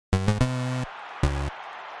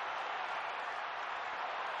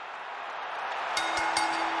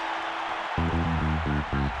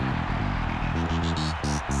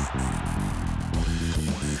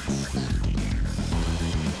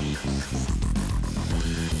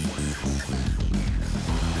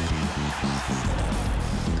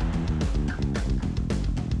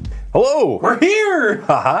Hello! We're here!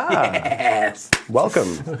 Haha! Yes!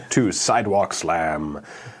 Welcome to Sidewalk Slam,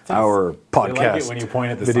 our podcast. I like it when you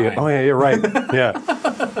point at the video. sign. Oh, yeah, you're right. Yeah.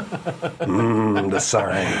 The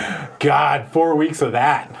sign. God, 4 weeks of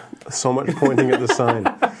that. So much pointing at the sign.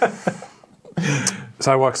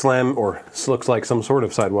 Sidewalk Slam, or looks like some sort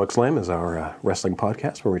of Sidewalk Slam, is our wrestling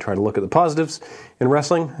podcast where we try to look at the positives in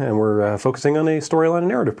wrestling, and we're focusing on a storyline and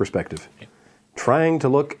narrative perspective. Trying to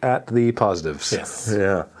look at the positives. Yes.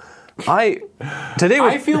 Yeah. I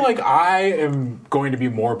feel like I am going to be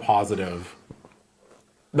more positive.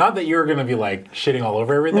 Not that you're going to be like shitting all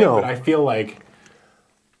over everything, No. but I feel like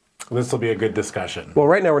this will be a good discussion. Well,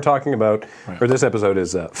 right now we're talking about, or this episode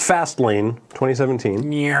is Fastlane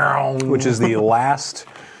 2017, which is the last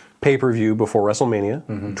pay-per-view before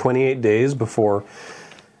WrestleMania. 28 days before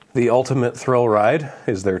the ultimate thrill ride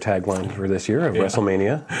is their tagline for this year of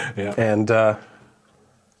WrestleMania. Yeah. And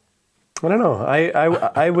I don't know.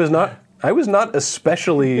 I was not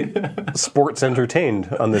especially sports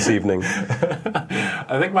entertained on this evening.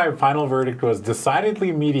 I think my final verdict was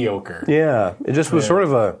decidedly mediocre. Yeah, it just was sort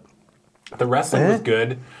of a. The wrestling was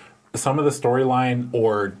good. Some of the storyline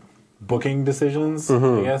or booking decisions,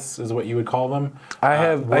 I guess, is what you would call them,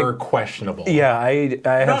 were questionable. Yeah, I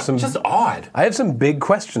have Not some just odd. I have some big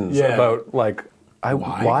questions about like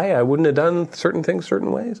why I wouldn't have done certain things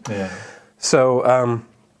certain ways. Yeah. So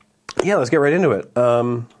let's get right into it.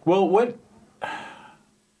 Well, what?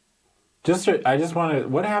 I just want to.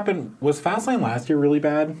 What happened? Was Fastlane last year really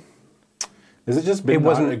bad? Is it just been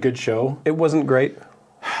not a good show? It wasn't great.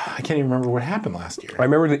 I can't even remember what happened last year. I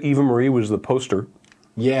remember that Eva Marie was the poster.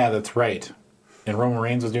 Yeah, that's right. And Roman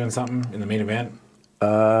Reigns was doing something in the main event.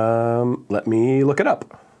 Let me look it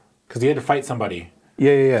up. Because he had to fight somebody.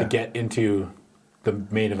 Yeah. To get into the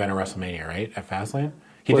main event of WrestleMania, right? At Fastlane.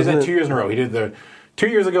 He did that 2 years in a row. He did the 2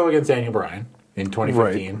 years ago against Daniel Bryan in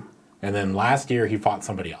 2015. Right. And then last year he fought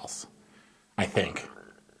somebody else. I think.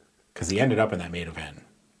 Because he ended up in that main event.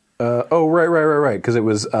 Right. Because it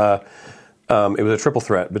was a triple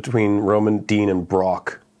threat between Roman, Dean, and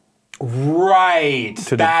Brock. Right.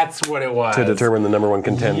 That's what it was. To determine the number one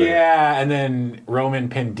contender. Yeah, and then Roman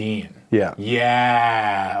pinned Dean. Yeah.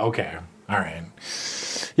 Yeah. Okay. All right.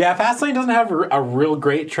 Yeah, Fastlane doesn't have a real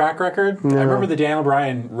great track record. No. I remember the Daniel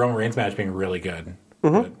Bryan Roman Reigns match being really good.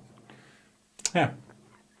 But, yeah.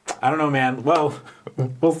 I don't know, man. Well,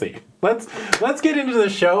 we'll see. Let's get into the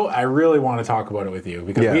show. I really want to talk about it with you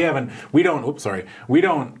because we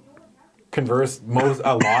don't converse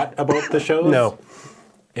a lot about the shows. No.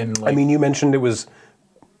 I mean, you mentioned it was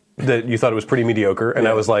that you thought it was pretty mediocre, and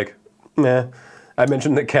I was like, nah. I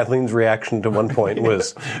mentioned that Kathleen's reaction to one point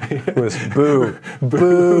was boo,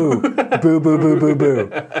 boo, boo, boo, boo, boo, boo.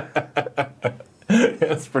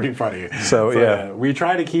 That's pretty funny. So we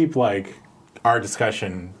try to keep like our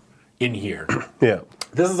discussion in here. Yeah.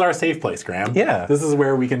 This is our safe place, Graham. Yeah. This is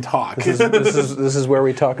where we can talk. This is where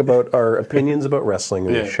we talk about our opinions about wrestling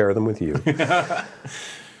and we share them with you.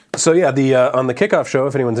 So on the kickoff show,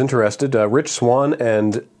 if anyone's interested, Rich Swann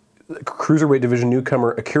and Cruiserweight Division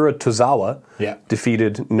newcomer Akira Tozawa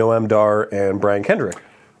defeated Noam Dar and Brian Kendrick.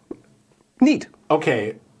 Neat.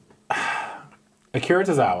 Okay. Akira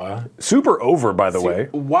Tozawa. Super over, by the way.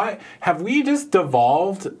 Why have we just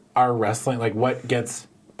devolved our wrestling, like what gets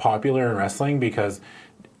popular in wrestling? Because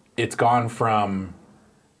it's gone from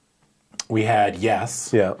we had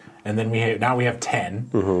and then now we have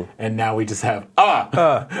 10, and now we just have because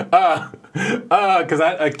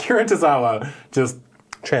Akira Tozawa just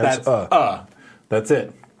chants that's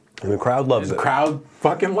it, and the crowd loves it. The crowd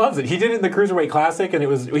fucking loves it. He did it in the Cruiserweight Classic, and he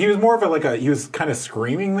was more of he was kind of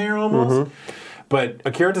screaming there almost. But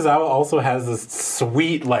Akira Tozawa also has this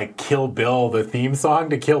sweet, like, Kill Bill, the theme song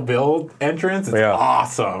to Kill Bill entrance. It's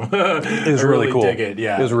awesome. It was really cool. Dig it,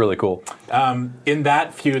 yeah. It was really cool. In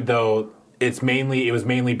that feud, though, it was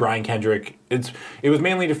mainly Brian Kendrick. It was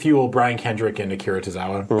mainly to fuel Brian Kendrick and Akira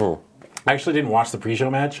Tozawa. I actually didn't watch the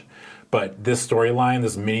pre-show match, but this storyline,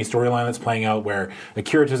 this mini storyline that's playing out where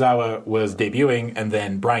Akira Tozawa was debuting, and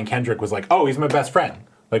then Brian Kendrick was like, "Oh, he's my best friend.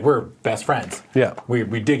 Like, we're best friends. Yeah. We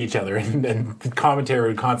dig each other." And the commentary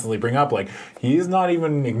would constantly bring up, like, he's not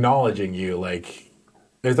even acknowledging you. Like,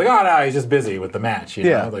 it's like, oh, no, he's just busy with the match. You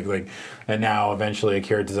know? Like, and now, eventually,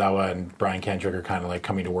 Akira Tozawa and Brian Kendrick are kind of, like,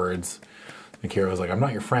 coming to words. Akira was like, "I'm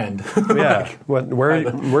not your friend." Yeah.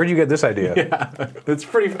 Where'd you get this idea? Yeah. It's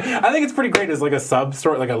pretty, I think it's pretty great as, like, a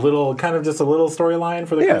sub-story, like a little storyline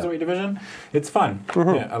for the Cruiserweight division. It's fun.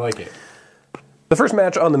 Yeah, I like it. The first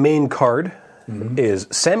match on the main card is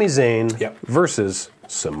Sami Zayn versus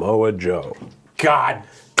Samoa Joe. God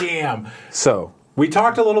damn. So, We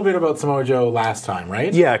talked a little bit about Samoa Joe last time,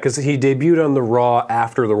 right? Yeah, because he debuted on the Raw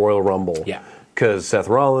after the Royal Rumble. Yeah. Because Seth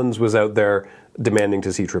Rollins was out there demanding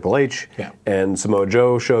to see Triple H. Yeah. And Samoa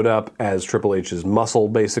Joe showed up as Triple H's muscle,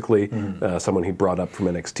 basically. Someone he brought up from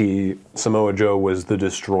NXT. Samoa Joe was the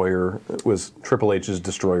destroyer, was Triple H's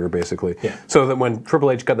destroyer, basically. Yeah. So that when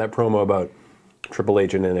Triple H got that promo about Triple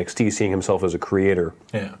H in NXT seeing himself as a creator,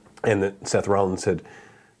 Yeah. and that Seth Rollins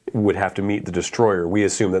would have to meet the Destroyer, we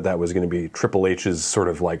assumed that was going to be Triple H's sort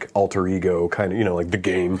of like alter ego, kind of, like the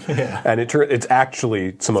game. Yeah. And it's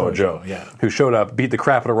actually Samoa Joe, yeah. who showed up, beat the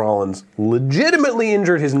crap out of Rollins, legitimately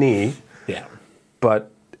injured his knee, Yeah.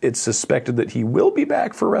 but it's suspected that he will be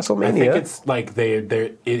back for WrestleMania. I think it's like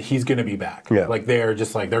he's going to be back. Yeah. Like they're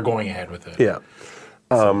just like, they're going ahead with it. Yeah.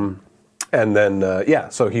 And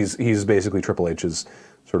then, so he's basically Triple H's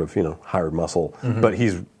sort of, hired muscle, but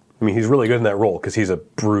he's really good in that role because he's a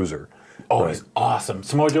bruiser. Oh, he's awesome.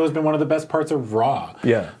 Samoa Joe has been one of the best parts of Raw.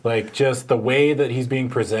 Yeah. Like, just the way that he's being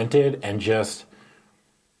presented and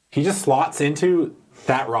he just slots into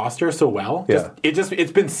that roster so well. Yeah.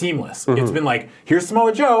 It's been seamless. It's been like, here's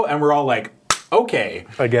Samoa Joe, and we're all like, okay.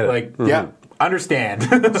 I get it. Like, yeah, understand.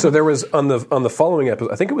 So there was, on the following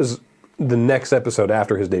episode, I think it was the next episode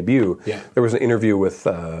after his debut, there was an interview with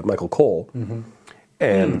Michael Cole.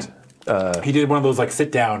 And... he did one of those like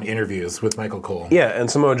sit down interviews with Michael Cole. Yeah, and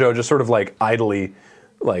Samoa Joe just sort of like idly,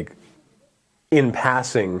 like in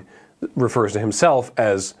passing, refers to himself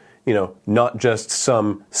as, not just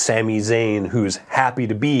some Sami Zayn who's happy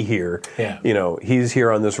to be here. Yeah. He's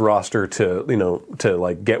here on this roster to, to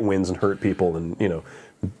like get wins and hurt people and,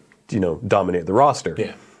 dominate the roster.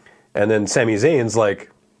 Yeah. And then Sami Zayn's like,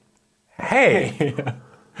 hey,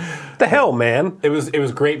 the hell, man? It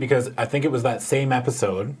was great because I think it was that same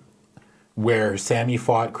episode where Sammy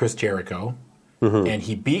fought Chris Jericho, and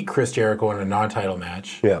he beat Chris Jericho in a non-title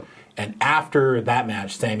match. Yeah. And after that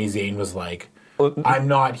match, Sami Zayn was like, I'm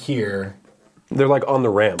not here. They're like on the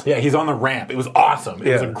ramp. Yeah, he's on the ramp. It was awesome.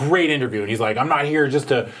 It was Yeah. a great interview. And he's like, I'm not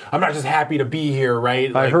just happy to be here, right?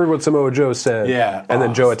 I Like, heard what Samoa Joe said. Yeah. And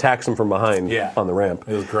then Joe attacks him from behind on the ramp.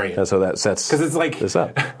 It was great. And so that sets because it's like, this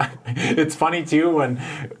up. it's funny too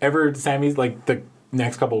whenever Sammy's like the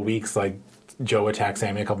next couple of weeks, like Joe attacks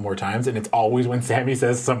Sammy a couple more times, and it's always when Sammy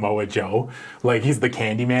says Samoa Joe, like he's the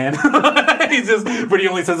Candyman. But he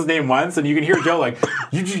only says his name once, and you can hear Joe like,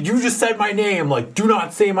 you just said my name, like do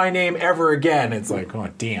not say my name ever again. It's like, oh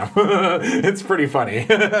damn, it's pretty funny.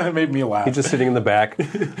 It made me laugh. He's just sitting in the back,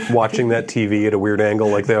 watching that TV at a weird angle,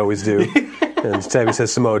 like they always do. And Sammy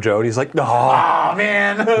says Samoa Joe, and he's like, oh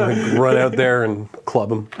man, run out there and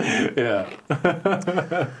club him. Yeah,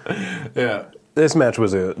 yeah. This match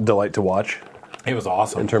was a delight to watch. It was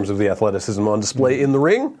awesome in terms of the athleticism on display in the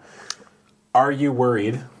ring. Are you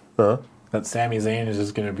worried that Sami Zayn is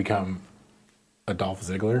just going to become a Dolph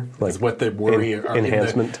Ziggler? Like is what the worry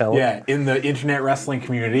enhancement talent? Yeah, in the internet wrestling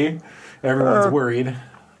community, everyone's worried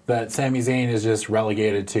that Sami Zayn is just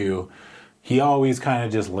relegated to he always kind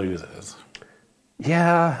of just loses.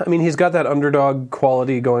 Yeah, I mean he's got that underdog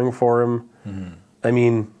quality going for him. I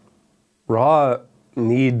mean, Raw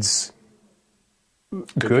needs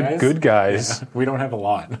good guys. Yeah, we don't have a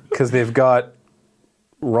lot. Because they've got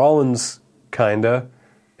Rollins, kinda,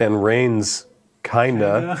 and Reigns,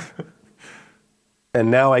 kinda. And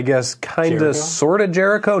now I guess kinda, sorta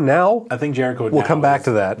Jericho now? I think Jericho We'll come back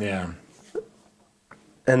to that. Yeah.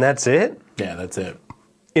 And that's it? Yeah, that's it.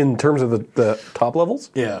 In terms of the top levels?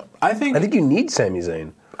 Yeah. I think you need Sami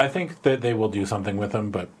Zayn. I think that they will do something with him,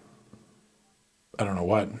 but I don't know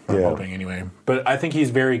what. I'm hoping anyway. But I think he's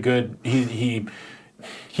very good.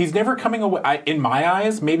 He's never coming away, in my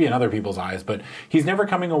eyes, maybe in other people's eyes, but he's never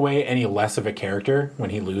coming away any less of a character when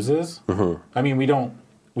he loses. I mean,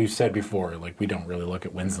 we've said before, like, we don't really look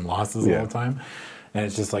at wins and losses all the time. And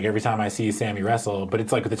it's just like every time I see Sammy wrestle, but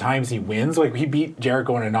it's like the times he wins, like he beat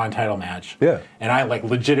Jericho in a non-title match. Yeah. And I like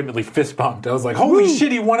legitimately fist bumped. I was like, holy shit,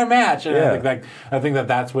 he won a match. And Yeah. I think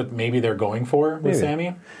that's what maybe they're going for with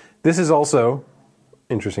Sammy. This is also,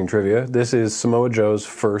 interesting trivia, this is Samoa Joe's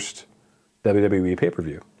first WWE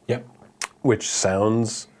pay-per-view. Yep. Which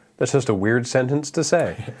sounds, that's just a weird sentence to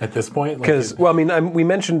say. At this point? Because, well, I mean, we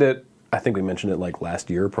mentioned it, I think we mentioned it like last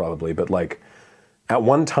year probably, but like at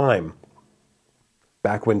one time,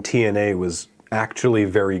 back when TNA was actually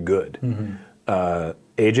very good,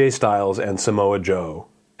 AJ Styles and Samoa Joe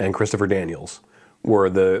and Christopher Daniels were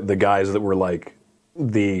the guys that were like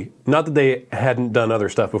not that they hadn't done other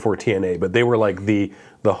stuff before TNA, but they were like the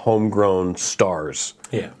homegrown stars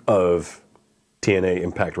of TNA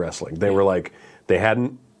Impact Wrestling. They were like,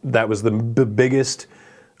 that was the biggest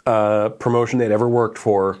promotion they'd ever worked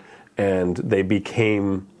for, and they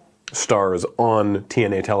became stars on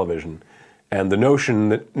TNA television. And the notion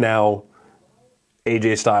that now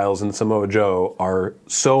AJ Styles and Samoa Joe are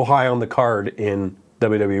so high on the card in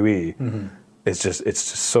WWE, it's just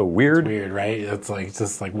so weird. It's weird, right? It's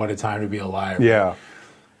just like what a time to be alive. Yeah.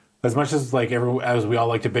 As much as as we all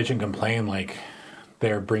like to bitch and complain, like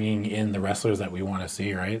they're bringing in the wrestlers that we want to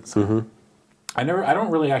see, right? So I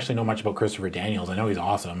don't really actually know much about Christopher Daniels. I know he's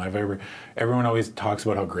awesome. Everyone always talks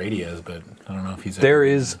about how great he is, but I don't know if he's. There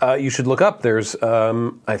is. You should look up. There's.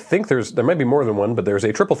 I think there might be more than one, but there's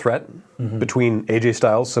a triple threat between AJ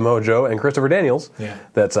Styles, Samoa Joe, and Christopher Daniels. Yeah.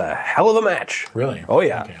 That's a hell of a match. Really? Oh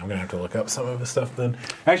yeah. Okay, I'm gonna have to look up some of his stuff then.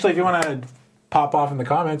 Actually, if you want to pop off in the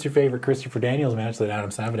comments your favorite Christopher Daniels match that Adam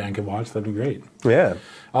Savadan could watch, that'd be great. Yeah.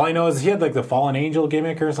 All I know is he had like the Fallen Angel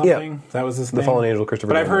gimmick or something. Yeah. That was his thing. The Fallen Angel,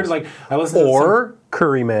 Christopher. But Daniels. I've heard I listened to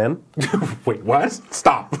Curry Man. Wait, what?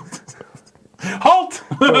 Stop. Halt!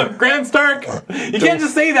 Graham Stark! You can't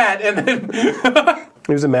just say that and then...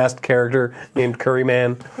 He was a masked character named Curry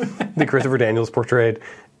Man that Christopher Daniels portrayed.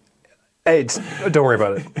 Hey, don't worry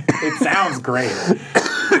about it. It sounds great.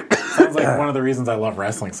 Sounds like one of the reasons I love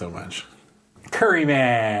wrestling so much. Curry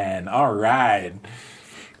Man! All right.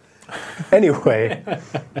 Anyway.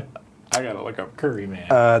 I gotta look up Curry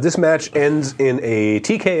Man. This match ends in a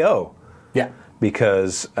TKO. Yeah.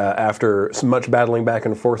 Because after much battling back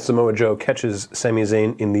and forth, Samoa Joe catches Sami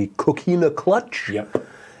Zayn in the Coquina Clutch. Yep.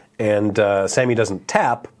 And Sami doesn't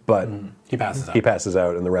tap, but he passes out. He passes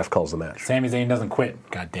out, and the ref calls the match. Sami Zayn doesn't quit.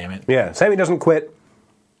 God damn it. Yeah, Sami doesn't quit.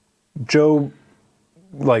 Joe,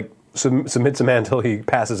 submits a man until he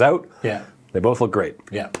passes out. Yeah. They both look great.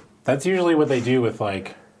 Yeah. That's usually what they do with,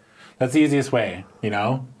 that's the easiest way,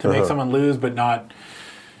 to make someone lose, but not...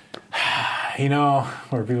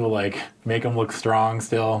 where people make them look strong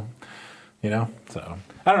still, So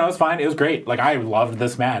I don't know. It's fine. It was great. I loved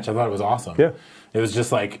this match. I thought it was awesome. Yeah. It was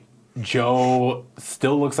just Joe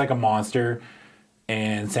still looks like a monster,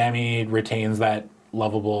 and Sami retains that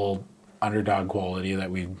lovable underdog quality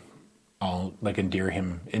that we all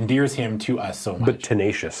endears him to us so much. But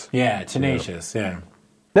tenacious. Yeah, tenacious. Yeah.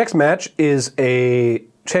 Next match is a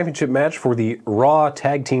championship match for the Raw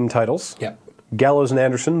Tag Team titles. Yep. Gallows and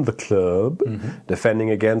Anderson, the club,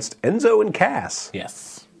 defending against Enzo and Cass.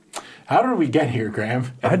 Yes. How did we get here,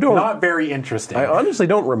 Graham? Not very interesting. I honestly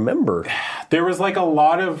don't remember. There was a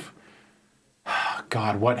lot of...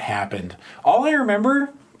 God, what happened? All I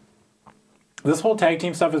remember, this whole tag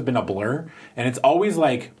team stuff has been a blur, and it's always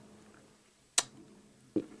Enzo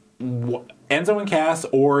and Cass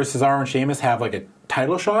or Cesaro and Sheamus have a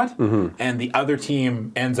title shot, and the other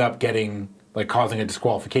team ends up getting... causing a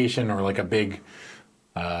disqualification or a big,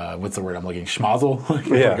 what's the word I'm looking, schmozzle?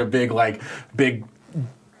 A big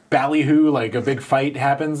ballyhoo, a big fight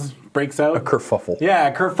breaks out. A kerfuffle. Yeah,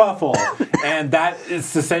 a kerfuffle. And that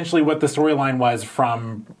is essentially what the storyline was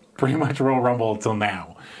from pretty much Royal Rumble till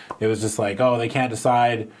now. It was just they can't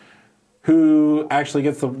decide who actually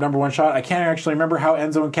gets the number one shot. I can't actually remember how I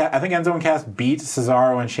think Enzo and Cass beat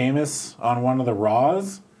Cesaro and Sheamus on one of the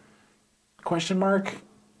Raws? Question mark?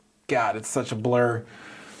 God, it's such a blur.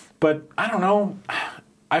 But I don't know.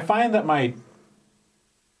 I find that my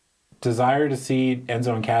desire to see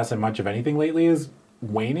Enzo and Cass in much of anything lately is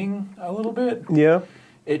waning a little bit. Yeah.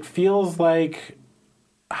 It feels like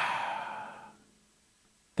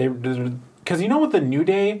because with the New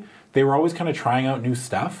Day, they were always kind of trying out new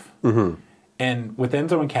stuff. Mm-hmm. And with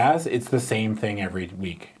Enzo and Cass, it's the same thing every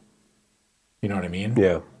week. You know what I mean?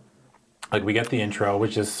 Yeah. We get the intro,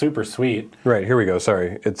 which is super sweet. Right, here we go.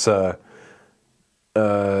 Sorry. It's,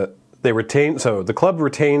 they retained, so the club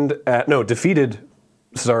defeated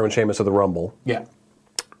Cesaro and Sheamus at the Rumble. Yeah.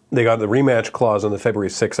 They got the rematch clause on the February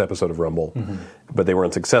 6th episode of Rumble, but they were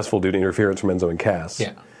unsuccessful due to interference from Enzo and Cass.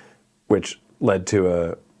 Yeah. Which led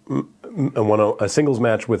to a singles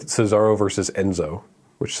match with Cesaro versus Enzo,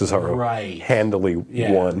 which Cesaro handily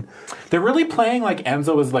won. They're really playing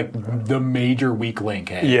Enzo is the major weak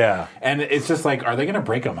link. Eh? Yeah. And it's just are they going to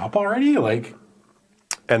break him up already?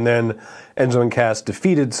 And then Enzo and Cass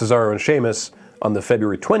defeated Cesaro and Sheamus on the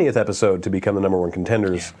February 20th episode to become the number one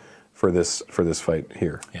contenders for this fight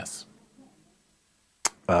here. Yes.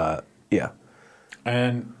 Yeah.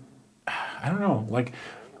 And I don't know.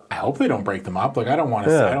 I hope they don't break them up. I don't want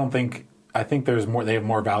to. Yeah. I think there's more. They have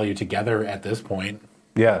more value together at this point.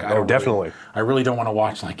 Yeah, definitely. I really don't want to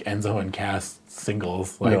watch Enzo and Cass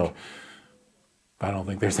singles. No. I don't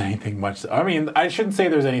think there's anything much. I mean, I shouldn't say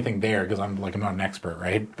there's anything there because I'm not an expert,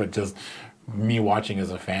 right? But just me watching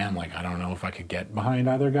as a fan, I don't know if I could get behind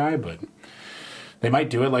either guy. But they might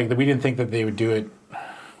do it. We didn't think that they would do it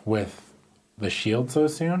with the Shield so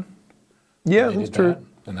soon. Yeah, that's true.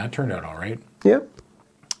 And that turned out all right. Yeah.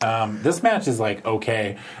 This match is like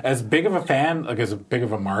okay. As big of a fan, like as big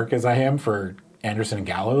of a mark as I am for Anderson and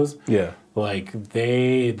Gallows. Yeah. Like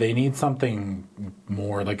they need something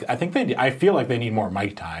more. Like I feel like they need more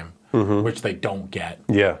mic time, which they don't get.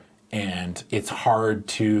 Yeah. And it's hard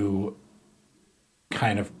to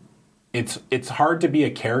kind of it's hard to be a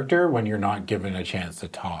character when you're not given a chance to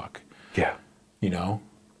talk. Yeah. You know?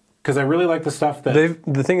 Because I really like the stuff that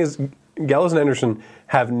the thing is, Gallows and Anderson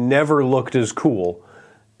have never looked as cool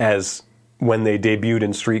as when they debuted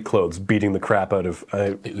in street clothes, beating the crap out of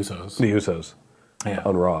the Usos. The Usos. Yeah.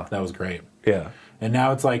 On Raw. That was great. Yeah. And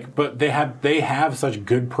now it's like, but they have such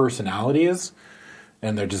good personalities,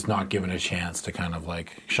 and they're just not given a chance to kind of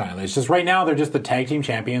like shine. It's just right now they're just the tag team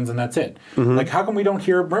champions, and that's it. Like, how come we don't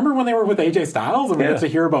hear? Remember when they were with AJ Styles, and we got to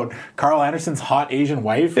hear about Carl Anderson's hot Asian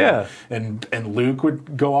wife? Yeah. And Luke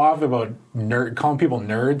would go off about calling people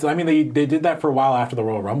nerds. I mean, they did that for a while after the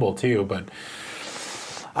Royal Rumble too, but.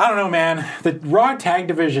 I don't know, man. The Raw tag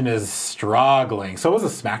division is struggling. So is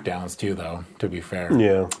the SmackDowns too, though, to be fair.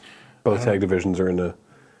 Yeah. Both tag divisions are in a...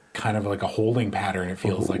 kind of like a holding pattern, it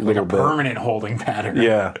feels like a bit. permanent holding pattern.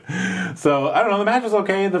 Yeah. So, I don't know, the match was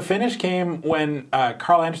okay. The finish came when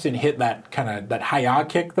Carl Anderson hit that hi-ya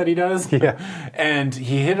kick that he does. Yeah. And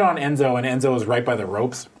he hit it on Enzo, and Enzo was right by the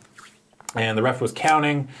ropes. And the ref was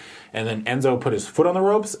counting, and then Enzo put his foot on the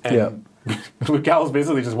ropes, and Gallows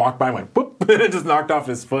basically just walked by and went, boop, and it just knocked off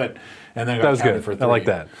his foot. And then it got that was counted good. for 3. I like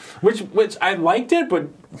that. Which I liked it, but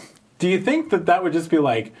do you think that would just be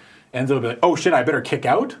like, Enzo would be like, oh shit, I better kick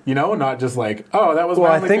out? You know, not just like, oh, that was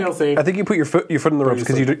my only fail-safe. I think you put your foot on the ropes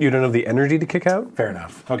because you don't have the energy to kick out. Fair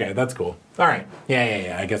enough. Okay, that's cool. All right.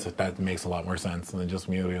 Yeah. I guess that makes a lot more sense than just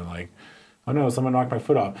me being like, oh no, someone knocked my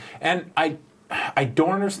foot off. And I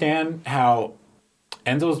don't understand how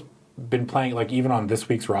Enzo's been playing, like even on this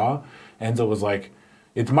week's Raw, Enzo was like,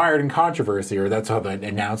 it's mired in controversy, or that's how the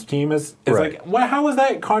announced team is. It's right. like, how is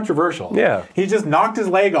that controversial? Yeah. He just knocked his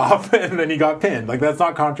leg off and then he got pinned. Like, that's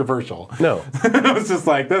not controversial. No. It was just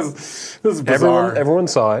like, this is bizarre. Everyone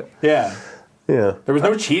saw it. Yeah. Yeah. There was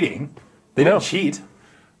no cheating. They didn't cheat.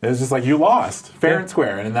 It was just like, you lost. Fair and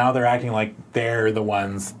square. And now they're acting like they're the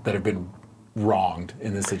ones that have been wronged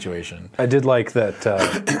in this situation. I did like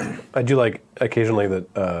that. I do like occasionally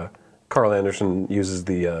that Carl Anderson uses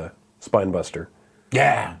the spine buster.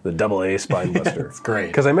 Yeah. The AA spine buster. It's great.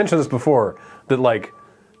 Because I mentioned this before, that like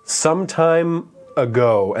some time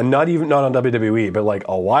ago, and not on WWE, but like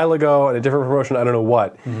a while ago at a different promotion, I don't know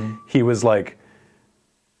what, he was like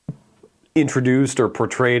introduced or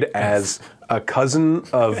portrayed as a cousin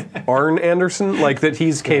of Arn Anderson, like that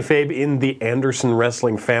he's kayfabe in the Anderson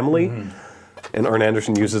wrestling family. And Arn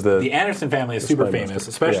Anderson uses the Anderson family is super famous,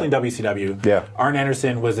 especially in WCW. Yeah. Arn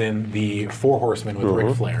Anderson was in the Four Horsemen with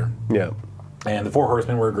Ric Flair. Yeah. And the Four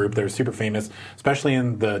Horsemen were a group that was super famous, especially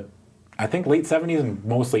in the, I think, late 70s and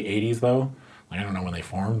mostly 80s, though. I don't know when they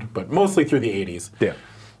formed, but mostly through the 80s. Yeah.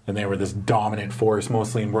 And they were this dominant force,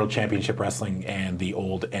 mostly in World Championship Wrestling and the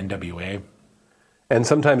old NWA. And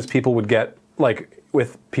sometimes people would get, like,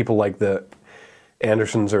 with people like the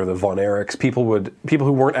Andersons or the Von Erichs, people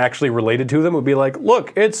who weren't actually related to them would be like,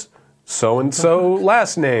 look, it's so-and-so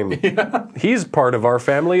last name. Yeah. He's part of our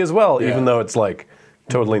family as well, even though it's like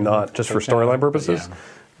totally not, just for storyline purposes. Yeah.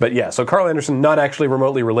 But yeah, so Carl Anderson, not actually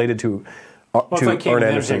remotely related to it's like King Arn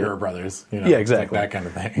and Anderson. Undertaker brothers. You know, yeah, exactly. Like that kind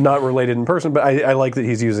of thing. Not related in person, but I like that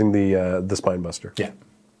he's using the spine buster. Yeah.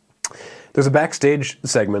 There's a backstage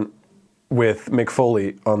segment with Mick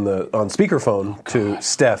Foley on speakerphone to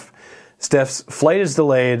Steph. Steph's flight is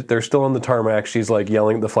delayed. They're still on the tarmac. She's like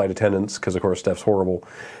yelling at the flight attendants because, of course, Steph's horrible,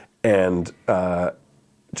 and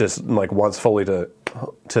just like wants Foley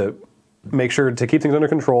to make sure to keep things under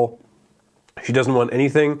control. She doesn't want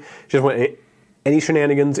anything. She doesn't want any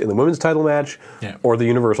shenanigans in the women's title match or the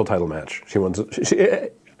Universal title match. She wants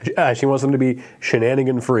them to be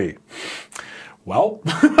shenanigan free. Well,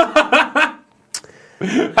 I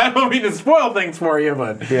don't mean to spoil things for you,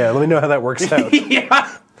 but yeah, let me know how that works out.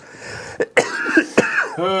 Yeah.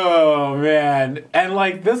 Oh man, and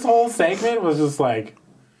like this whole segment was just like,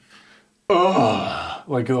 oh,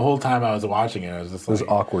 like the whole time I was watching it, I was just like, it was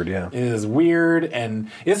awkward. Yeah, it is weird.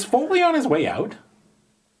 And is Foley on his way out?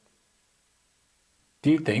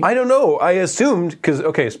 Do you think? I don't know. I assumed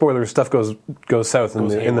because spoilers, stuff goes south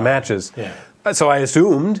in the matches. Yeah. So I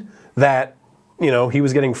assumed that he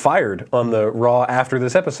was getting fired on the Raw after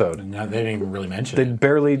this episode. No, they didn't even really mention it. They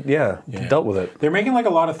barely, dealt with it. They're making like a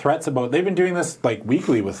lot of threats about. They've been doing this like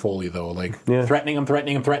weekly with Foley though, like threatening him,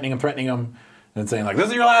 and saying like, "This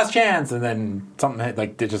is your last chance," and then something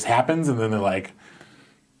like it just happens, and then they're like,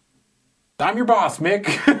 I'm your boss, Mick.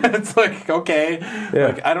 It's like, okay. Yeah.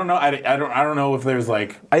 Like, I don't know. I don't know if there's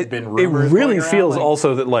like been rumors. It really going around, feels like,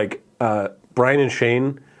 also that like Brian and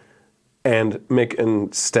Shane and Mick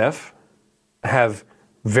and Steph have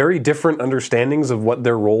very different understandings of what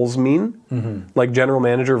their roles mean, like general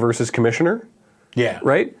manager versus commissioner, yeah.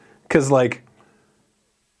 right? Because like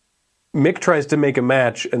Mick tries to make a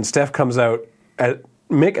match and Steph comes out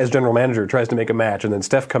Mick as general manager tries to make a match and then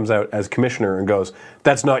Steph comes out as commissioner and goes,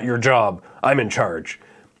 "That's not your job. I'm in charge."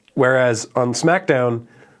 Whereas on SmackDown,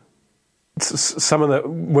 some of the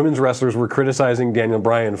women's wrestlers were criticizing Daniel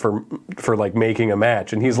Bryan for like making a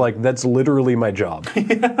match, and he's like, "That's literally my job."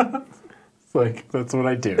 It's like, that's what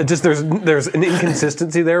I do. It just there's an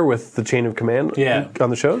inconsistency there with the chain of command on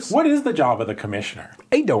the shows. What is the job of the commissioner?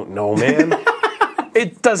 I don't know, man.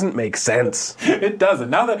 It doesn't make sense. It doesn't.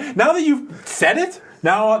 Now that you've said it,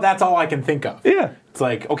 now that's all I can think of. Yeah. It's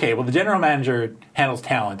like, okay, well, the general manager handles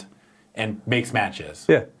talent and makes matches.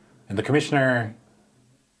 Yeah. And the commissioner...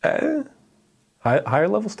 Higher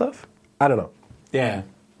level stuff? I don't know. Yeah.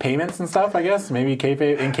 Payments and stuff, I guess. Maybe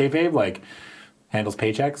kayfabe, like, handles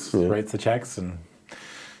paychecks, writes the checks, and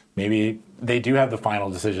maybe they do have the final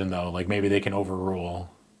decision, though. Like, maybe they can overrule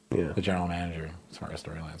the general manager as far as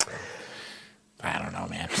storylines go. I don't know,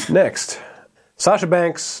 man. Next, Sasha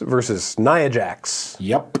Banks versus Nia Jax.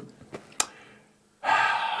 Yep.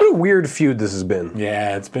 What a weird feud this has been.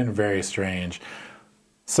 Yeah, it's been very strange.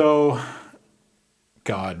 So,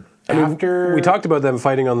 God. We talked about them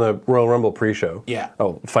fighting on the Royal Rumble pre-show. Yeah.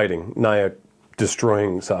 Oh, fighting. Nia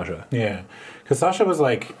destroying Sasha. Yeah. Because Sasha was,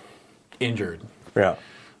 like, injured. Yeah.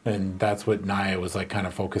 And that's what Nia was, like, kind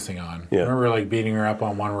of focusing on. Yeah. Remember, like, beating her up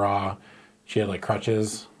on one Raw. She had, like,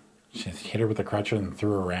 crutches. She hit her with a crutch and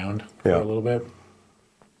threw her around for a little bit.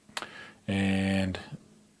 And,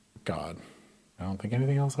 God, I don't think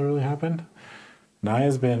anything else really happened.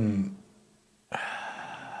 Nia's been...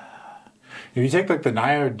 If you take, like, the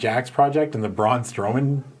Nia Jax project and the Braun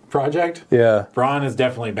Strowman project, Braun has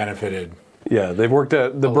definitely benefited. Yeah, they've worked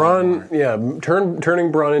out... The Braun... Yeah,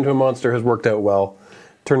 turning Braun into a monster has worked out well.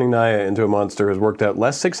 Turning Nia into a monster has worked out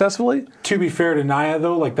less successfully. To be fair to Nia,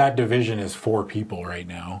 though, like, that division is 4 people right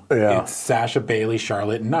now. Yeah. It's Sasha, Bayley,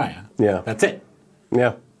 Charlotte, and Nia. Yeah. That's it.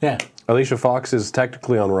 Yeah. Yeah. Alicia Fox is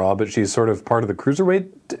technically on Raw, but she's sort of part of the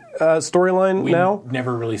Cruiserweight storyline now.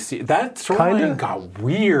 Never really see... That storyline got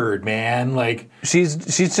weird, man. Like... She's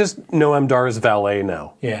just Noam Dar's valet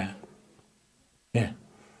now. Yeah. Yeah.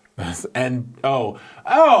 And,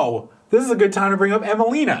 this is a good time to bring up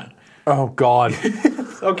Emelina. Oh, God.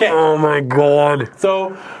 Okay. Oh, my God.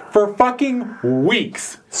 So, for fucking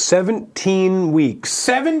weeks. 17 weeks.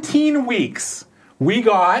 17 weeks. We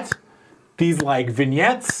got these, like,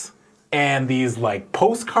 vignettes and these, like,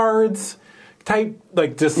 postcards type,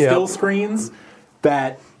 like, just still screens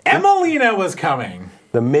that Emelina was coming.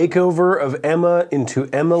 The makeover of Emma into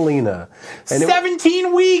Emelina. And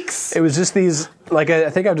 17 weeks! It was just these, like, I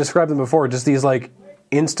think I've described them before, just these, like,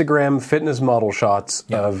 Instagram fitness model shots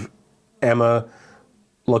of Emma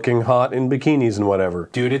looking hot in bikinis and whatever.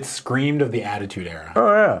 Dude, it screamed of the Attitude Era.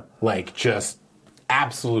 Oh, yeah. Like, just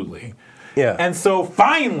absolutely. Yeah. And so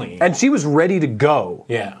finally... And she was ready to go.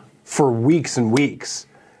 Yeah. For weeks and weeks.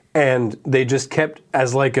 And they just kept,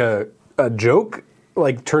 as like a joke,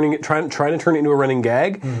 like trying to turn it into a running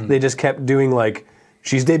gag, they just kept doing like,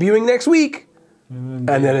 she's debuting next week. And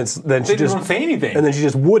then she just don't say anything. And then she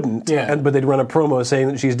just wouldn't. Yeah. But they'd run a promo saying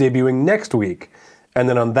that she's debuting next week. And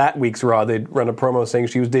then on that week's Raw, they'd run a promo saying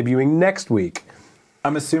she was debuting next week.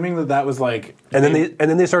 I'm assuming that was like... And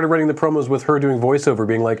then they started running the promos with her doing voiceover,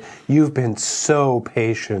 being like, "You've been so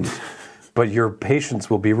patient, but your patience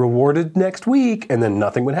will be rewarded next week." And then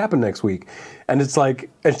nothing would happen next week. And it's like...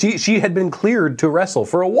 And she had been cleared to wrestle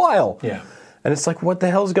for a while. Yeah. And it's like, what the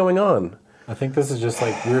hell's going on? I think this is just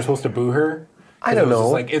like, we were supposed to boo her. I don't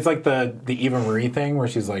know. It's like the Eva Marie thing where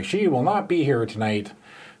she's like, she will not be here tonight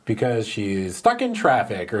because she's stuck in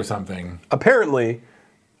traffic or something. Apparently,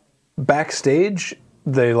 backstage,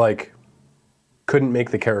 they, like, couldn't make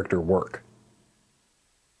the character work.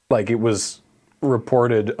 Like, it was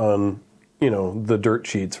reported on, the dirt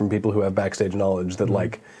sheets from people who have backstage knowledge that,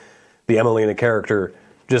 like, the Emelina character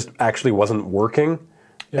just actually wasn't working.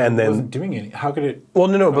 Yeah, and then wasn't doing any. How could it? Well,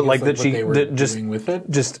 no, but like that what they were doing with it.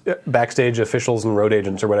 Just backstage officials and road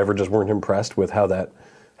agents or whatever just weren't impressed with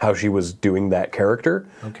how she was doing that character,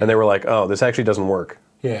 and they were like, "Oh, this actually doesn't work."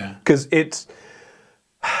 Yeah, because it's.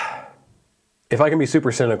 If I can be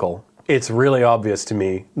super cynical, it's really obvious to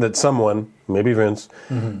me that someone, maybe Vince,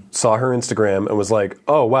 saw her Instagram and was like,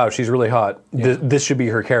 "Oh, wow, she's really hot. Yeah. This should be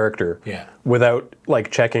her character." Yeah. Without like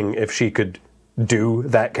checking if she could do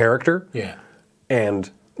that character. Yeah. And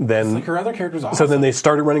then Like her other character's awesome. so then they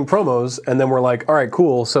started running promos, and then we're like, all right,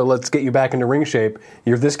 cool, so let's get you back into ring shape.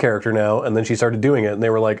 You're this character now. And then she started doing it, and they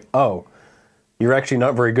were like, oh, you're actually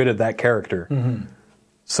not very good at that character.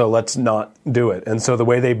 So let's not do it. And so the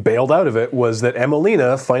way they bailed out of it was that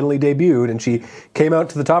Emelina finally debuted, and she came out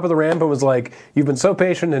to the top of the ramp and was like, you've been so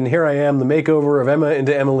patient, and here I am, the makeover of Emma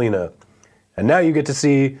into Emelina. And now you get to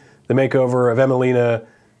see the makeover of Emelina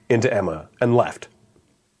into Emma, and left.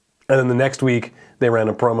 And then the next week, they ran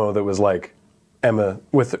a promo that was like Emma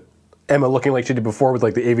looking like she did before, with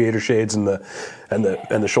like the aviator shades and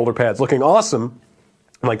the shoulder pads, looking awesome,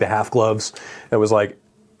 and like the half gloves. And it was like,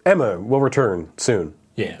 Emma will return soon.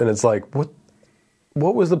 Yeah. And it's like,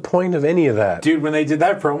 what was the point of any of that? Dude, when they did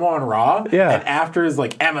that promo on Raw, Yeah. and after is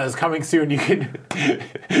like, Emma is coming soon, you could...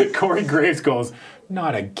 Corey Graves goes,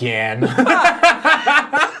 not again.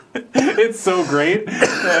 It's so great.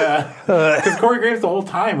 Because Corey Graves the whole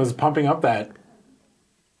time was pumping up the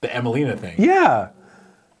Emelina thing. Yeah.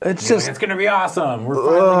 It's just... It's going to be awesome. We're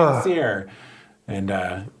finally going to see her. And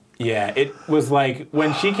yeah, it was like,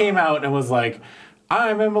 when she came out and was like,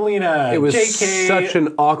 I'm Emelina. It was JK, such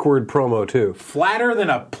an awkward promo, too. flatter than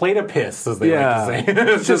a plate of piss, as they like to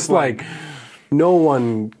say. It's just like, no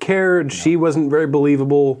one cared. No. She wasn't very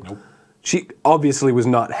believable. Nope. She obviously was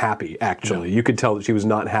not happy, actually. No. You could tell that she was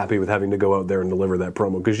not happy with having to go out there and deliver that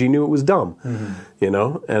promo, because she knew it was dumb, you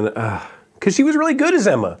know? And because she was really good as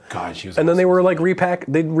Emma. God, she was. And then they were like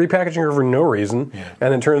repackaging her for no reason. Yeah.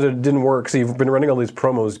 And it turns out it didn't work, so you've been running all these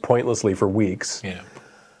promos pointlessly for weeks. Yeah.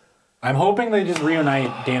 I'm hoping they just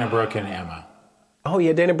reunite Dana Brooke and Emma. Oh,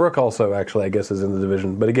 yeah, Dana Brooke also, actually, I guess, is in the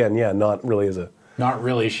division. But again, yeah, not really as a... Not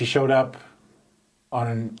really. She showed up on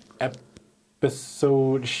an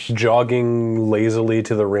episode... Jogging lazily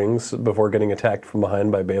to the rings before getting attacked from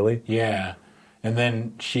behind by Bayley. Yeah. And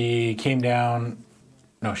then she came down...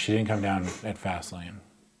 No, she didn't come down at Fastlane.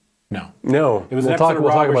 No. No. It was we'll an episode talk of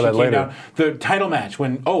Raw about where that she came later. down. The title match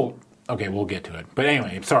when... Oh... Okay, we'll get to it. But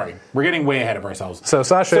anyway, sorry. We're getting way ahead of ourselves. So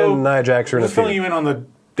Sasha and Nia Jax are in a just filling you in on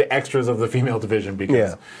the extras of the female division,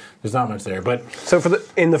 because there's not much there. But so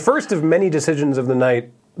in the first of many decisions of the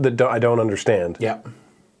night that I don't understand,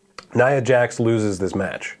 Nia Jax loses this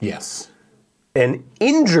match. Yes. An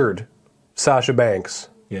injured Sasha Banks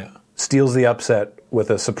steals the upset with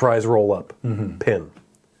a surprise roll-up pin.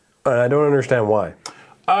 And I don't understand why.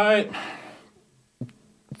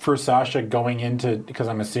 For Sasha going into, because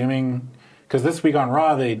I'm assuming, because this week on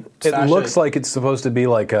Raw, it looks like it's supposed to be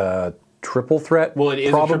like a triple threat. Well, it is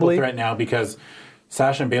probably. a triple threat now, because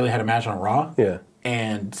Sasha and Bayley had a match on Raw. Yeah.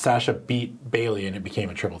 And Sasha beat Bayley, and it became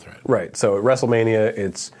a triple threat. Right. So at WrestleMania,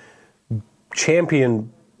 it's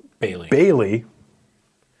champion Bayley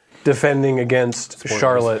defending against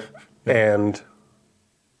Charlotte and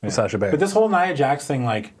Sasha Banks. But this whole Nia Jax thing,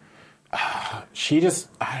 like, she just,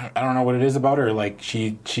 I don't know what it is about her. Like,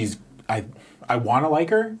 she's I want to like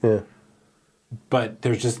her, but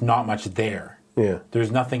there's just not much there. Yeah,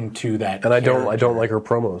 there's nothing to that. And I don't like her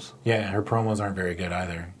promos. Yeah, her promos aren't very good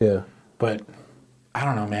either. Yeah, but I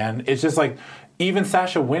don't know, man. It's just like, even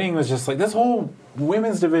Sasha winning was just like, this whole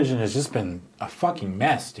women's division has just been a fucking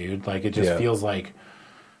mess, dude. Like, it just feels like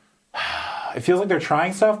they're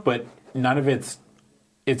trying stuff, but none of it's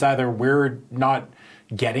either we're not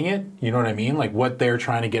getting it, you know what I mean? Like, what they're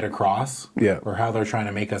trying to get across, or how they're trying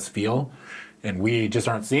to make us feel, and we just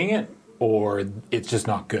aren't seeing it, or it's just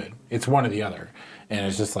not good. It's one or the other. And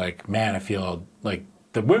it's just like, man, I feel like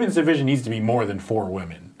the women's division needs to be more than 4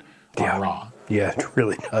 women on Raw. Yeah, it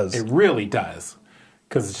really does. It really does.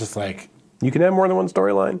 Because it's just like... You can have more than one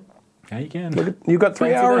storyline. Yeah, you can. You got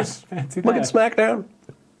 3 hours. Look at SmackDown.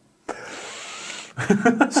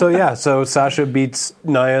 So Sasha beats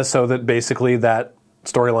Nia so that basically that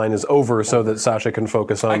storyline is over, so that Sasha can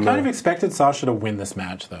focus on... I kind of expected Sasha to win this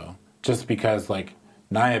match, though. Just because, like,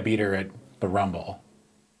 Nia beat her at the Rumble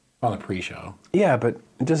on the pre-show. Yeah, but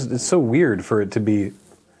it's so weird for it to be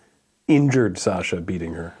injured Sasha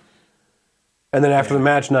beating her. And then after the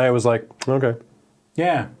match, Nia was like, okay.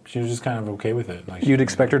 Yeah, she was just kind of okay with it. Like, you'd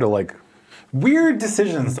expect her to, like... Weird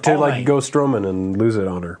decisions to, like, go Strowman and lose it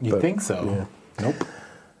on her. You think so? Yeah. Nope.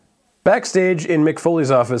 Backstage in Mick Foley's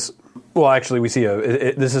office... Well, actually, we see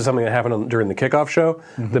this is something that happened during the kickoff show.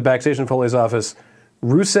 The backstage in Foley's office,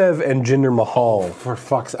 Rusev and Jinder Mahal... For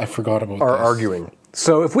fuck's... I forgot about are arguing.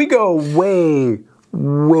 So if we go way,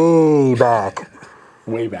 way back...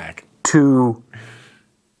 way back. To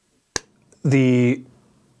the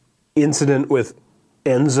incident with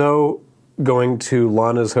Enzo going to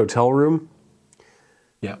Lana's hotel room.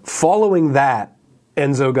 Yeah. Following that,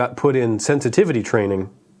 Enzo got put in sensitivity training.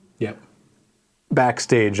 Yep.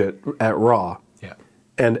 Backstage at Raw. Yeah.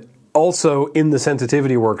 And also in the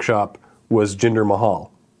sensitivity workshop was Jinder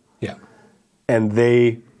Mahal. Yeah. And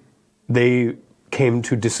they came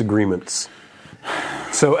to disagreements.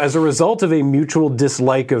 So as a result of a mutual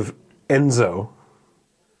dislike of Enzo,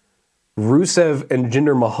 Rusev and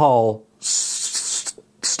Jinder Mahal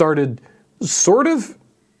started sort of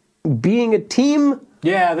being a team.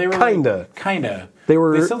 Yeah, they were Kinda. They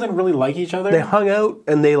still didn't really like each other. They hung out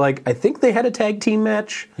and I think they had a tag team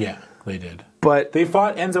match. Yeah, they did. But they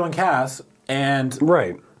fought Enzo and Cass, and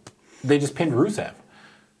right, they just pinned Rusev.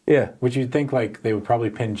 Yeah. Which you'd think they would probably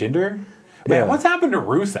pin Jinder. Man, Yeah. what's happened to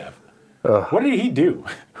Rusev? What did he do?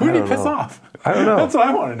 Who did he piss off? I don't know. That's what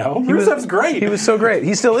I want to know. Rusev's great. He was so great.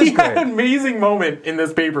 He still is He great. had an amazing moment in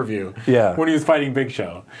this pay-per-view. Yeah. When he was fighting Big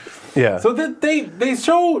Show. Yeah. So they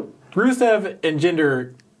show Rusev and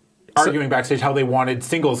Jinder arguing backstage how they wanted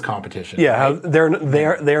singles competition. Yeah, how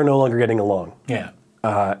right? they are no longer getting along. Yeah.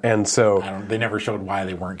 And so They never showed why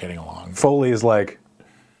they weren't getting along. Foley is like,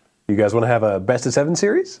 you guys want to have a best of 7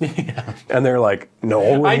 series? Yeah. And they're like,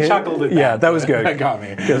 no. I chuckled at that. Yeah, that was good. That got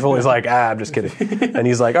me. Because Foley's like, I'm just kidding. And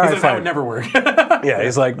he's like, all right, That fine. would never work. Yeah,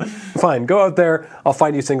 he's like, fine, go out there. I'll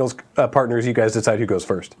find you singles partners. You guys decide who goes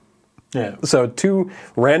first. Yeah. So 2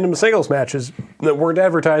 random singles matches that weren't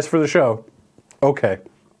advertised for the show. Okay.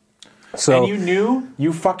 So And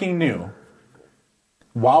you fucking knew,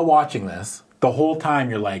 while watching this, the whole time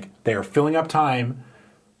you're like, they are filling up time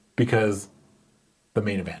because the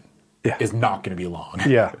main event is not going to be long.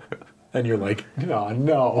 yeah. And you're like, oh,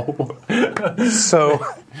 no. So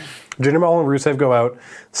Jinder Mahal and Rusev go out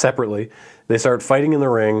separately. They start fighting in the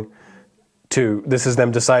ring. This is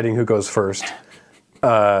them deciding who goes first.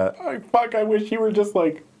 I wish you were just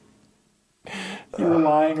like, you were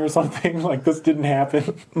lying or something. Like, this didn't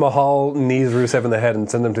happen. Mahal knees Rusev in the head and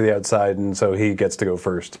sends him to the outside, and so he gets to go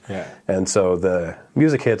first. Yeah. And so the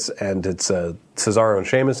music hits, and it's Cesaro and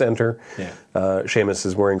Sheamus enter. Yeah. Sheamus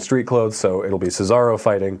is wearing street clothes, so it'll be Cesaro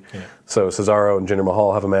fighting. Yeah. So Cesaro and Jinder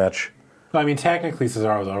Mahal have a match. I mean, technically,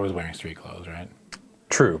 Cesaro's always wearing street clothes, right?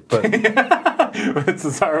 True, but But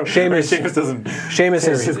Cesaro, Sheamus doesn't tear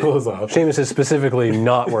his clothes off. Sheamus is specifically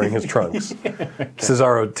not wearing his trunks.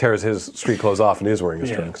 Cesaro tears his street clothes off and is wearing his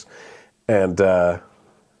trunks. And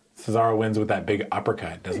Cesaro wins with that big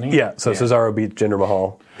uppercut, doesn't he? yeah, so Cesaro beat Jinder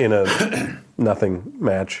Mahal in a nothing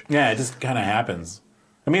match. Yeah, it just kind of happens.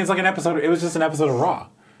 I mean, it's like an episode. It was just an episode of Raw.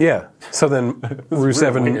 Yeah. So then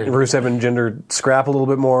Rusev and Jinder scrap a little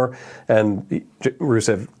bit more, and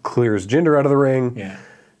Rusev clears Jinder out of the ring. Yeah.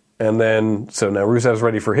 And then, so now Rusev's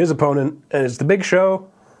ready for his opponent, and it's the Big Show.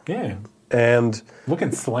 Yeah. And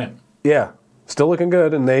Looking slim. yeah, still looking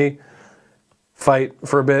good, and they fight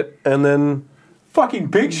for a bit, and then Fucking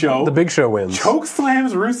Big Show. the Big Show wins. choke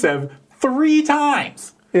slams Rusev 3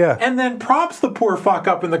 times. Yeah. And then props the poor fuck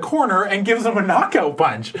up in the corner and gives him a knockout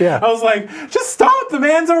punch. Yeah. I was like, just stop. The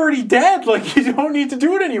man's already dead. Like, you don't need to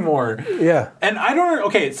do it anymore. Yeah. And I don't...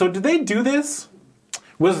 Okay, so did they do this?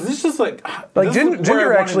 Was this just like... Like this is where I Jinder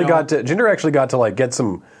wanna actually know. got to like get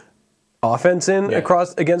some offense in Yeah.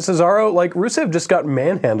 across against Cesaro. Like Rusev just got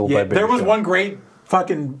manhandled Yeah, by Big there was Show. one great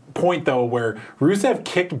fucking point, though, where Rusev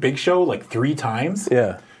kicked Big Show like 3 times.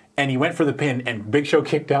 Yeah. And he went for the pin, and Big Show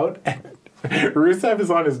kicked out. And Rusev is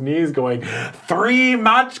on his knees going, 3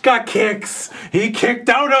 Machka kicks! He kicked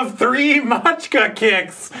out of 3 Machka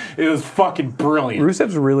kicks! It was fucking brilliant.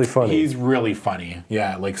 Rusev's really funny. He's really funny.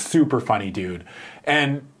 Yeah, like super funny dude.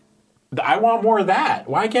 And I want more of that.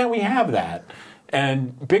 Why can't we have that?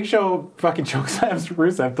 And Big Show fucking chokeslams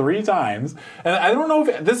Rusev 3 times. And I don't know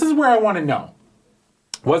if... This is where I want to know.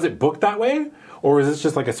 Was it booked that way? Or is this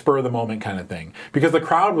just like a spur of the moment kind of thing? Because the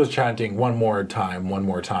crowd was chanting one more time, one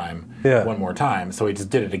more time, Yeah. one more time. So he just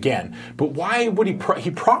did it again. But why would he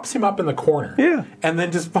props him up in the corner. Yeah. And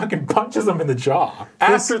then just fucking punches him in the jaw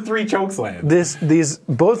after 3 chokeslams.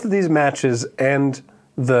 Both of these matches and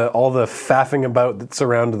all the faffing about that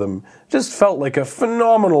surrounded them just felt like a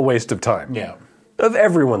phenomenal waste of time. Yeah. Of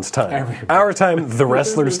everyone's time. Everybody. Our time, the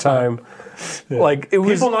wrestlers' time. Like it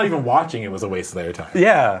was People not even watching it was a waste of their time.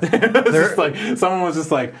 yeah. It's just like someone was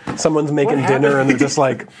just like, Someone's making What dinner happened? and they're just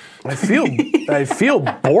like, I feel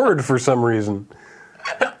bored for some reason.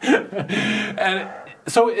 and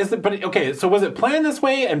so is it? But okay, so was it planned this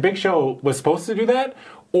way? And Big Show was supposed to do that,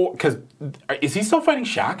 or because is he still fighting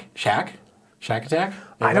Shaq? Shaq Attack?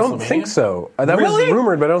 in I don't WrestleMania? think so. That Really? was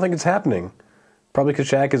rumored, but I don't think it's happening. Probably because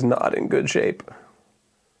Shaq is not in good shape.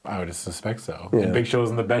 I would suspect so. And Big Show's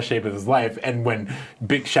in the best shape of his life. And when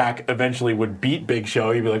Big Shaq eventually would beat Big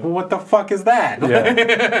Show, he'd be like, well, what the fuck is that?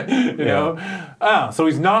 Yeah. you know? Oh, so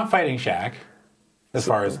he's not fighting Shaq, as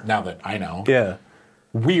far as now that I know. Yeah.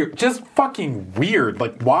 Weird. Just fucking weird.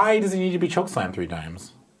 Like, why does he need to be chokeslammed 3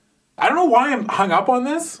 times? I don't know why I'm hung up on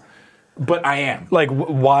this, but I am. Like,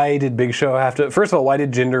 why did Big Show have to? First of all, why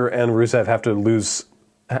did Jinder and Rusev have to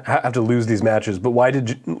lose these matches? But why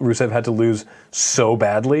did Rusev have to lose so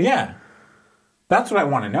badly? Yeah. That's what I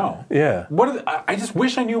want to know. Yeah. I just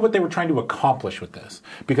wish I knew what they were trying to accomplish with this,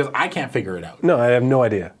 because I can't figure it out. No, I have no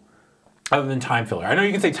idea. Other than time filler. I know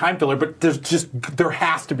you can say time filler, but there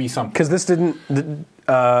has to be something. Because this didn't.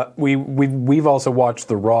 We've also watched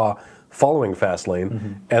the Raw following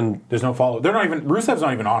Fastlane, and there's no follow. They're not even. Rusev's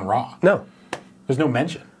not even on Raw. No. There's no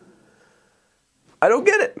mention. I don't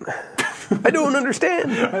get it. I don't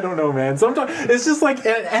understand. I don't know, man. Sometimes it's just like,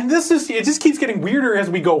 and it just keeps getting weirder as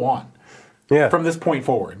we go on. Yeah. From this point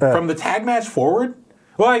forward. From the tag match forward.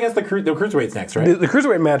 Well, I guess the Cruiserweight's next, right? The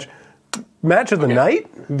Cruiserweight match of the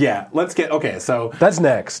night? Yeah. Let's get, okay, so. That's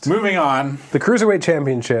next. Moving on. The Cruiserweight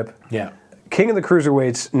Championship. Yeah. King of the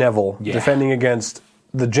Cruiserweights, Neville, defending against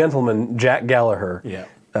the gentleman, Jack Gallagher,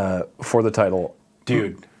 for the title.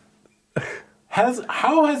 Dude.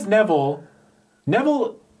 How has Neville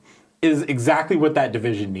is exactly what that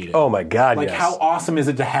division needed. Oh my God, like, how awesome is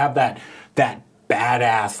it to have that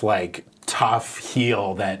badass, like, tough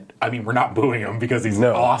heel that, I mean, we're not booing him because he's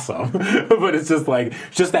awesome, but it's just like,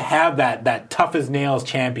 just to have that tough as nails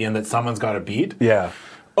champion that someone's got to beat. Yeah.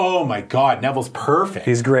 Oh my God, Neville's perfect.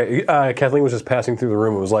 He's great. Kathleen was just passing through the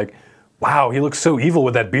room and was like, wow, he looks so evil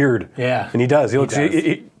with that beard. Yeah. And he does. He looks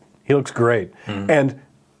great. And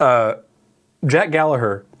Jack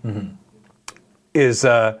Gallagher is,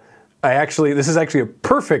 this is actually a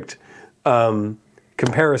perfect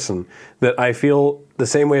comparison that I feel the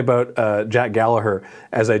same way about Jack Gallagher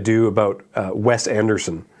as I do about Wes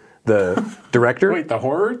Anderson, the director. Wait, the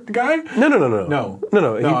horror guy?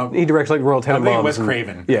 No. He directs like Royal Tenenbaums. Wes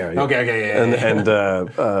Craven. Yeah. Okay. And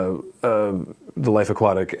The Life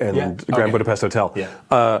Aquatic and Grand Budapest Hotel.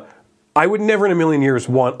 Yeah. I would never in a million years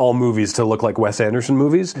want all movies to look like Wes Anderson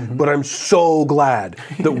movies, but I'm so glad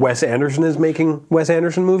that Wes Anderson is making Wes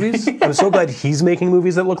Anderson movies. I'm so glad he's making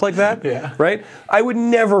movies that look like that. Yeah. Right? I would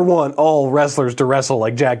never want all wrestlers to wrestle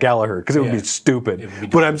like Jack Gallagher because it would be stupid.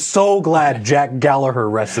 But I'm so glad Jack Gallagher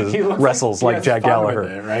wrestles like Jack Gallagher.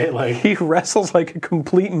 It, right? Like, he wrestles like a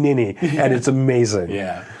complete ninny, and it's amazing.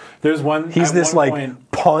 Yeah. There's one. He's this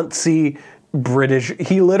poncy British.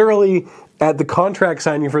 He literally, at the contract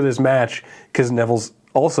signing for this match, because Neville's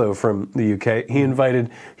also from the UK, he invited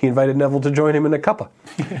Neville to join him in a cuppa.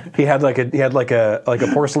 He had like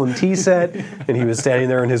a porcelain tea set, and he was standing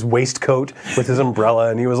there in his waistcoat with his umbrella,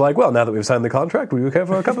 and he was like, "Well, now that we've signed the contract, we have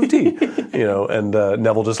a cup of tea," And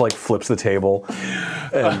Neville just like flips the table.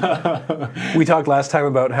 And we talked last time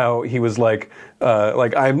about how he was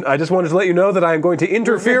I just wanted to let you know that I am going to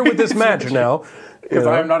interfere with this match now. Because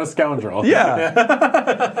I am not a scoundrel.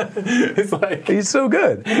 Yeah. It's like, he's so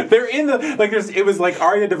good. They're in it was like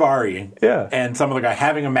Arya Daivari and some other guy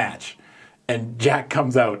having a match. And Jack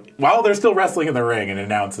comes out while they're still wrestling in the ring and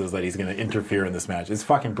announces that he's going to interfere in this match. It's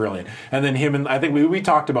fucking brilliant. And then him and, I think we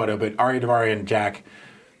talked about it, but Arya Daivari and Jack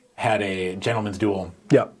had a gentleman's duel.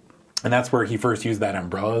 Yeah. And that's where he first used that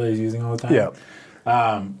umbrella that he's using all the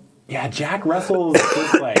time. Yeah. Jack wrestles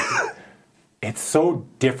just like... It's so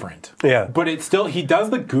different. Yeah. But it's still, he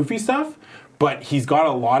does the goofy stuff, but he's got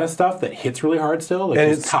a lot of stuff that hits really hard still. Like,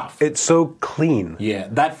 and it's tough. It's so clean. Yeah.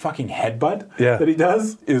 That fucking headbutt that he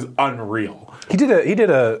does is unreal. He did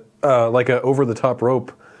a like a over the top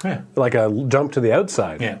rope. Yeah. Like a jump to the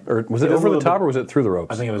outside. Yeah. Or was it over the top or was it through the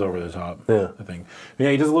ropes? I think it was over the top. Yeah. I think.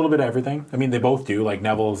 Yeah, he does a little bit of everything. I mean, they both do. Like,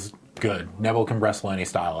 Neville's good. Neville can wrestle any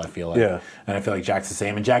style, I feel like. Yeah. And I feel like Jack's the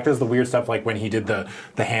same. And Jack does the weird stuff like when he did the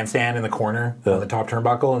handstand in the corner on the top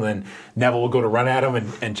turnbuckle, and then Neville will go to run at him,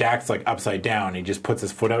 and Jack's like upside down. He just puts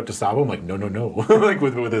his foot out to stop him. Like, no. Like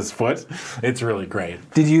with his foot. It's really great.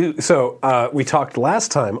 We talked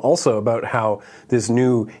last time also about how this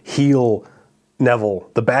new heel Neville,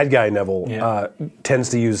 the bad guy Neville, tends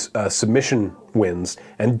to use submission wins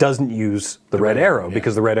and doesn't use the Red Arrow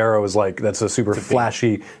because the Red Arrow is like, that's a super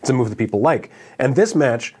flashy, it's a move that people like. And this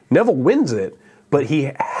match, Neville wins it, but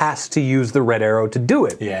he has to use the Red Arrow to do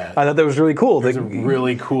it. Yeah. I thought that was really cool. It was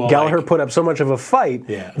really cool. Gallagher put up so much of a fight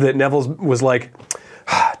that Neville was like,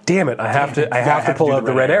 damn it, I have to pull out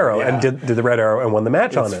the Red Arrow, and did the Red Arrow and won the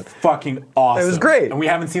match on it. Fucking awesome. It was great. And we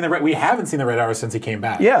haven't seen the Red Arrow since he came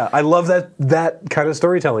back. Yeah, I love that kind of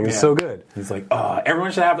storytelling. It's so good. He's like,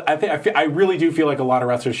 everyone should have. I really do feel like a lot of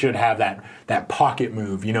wrestlers should have that pocket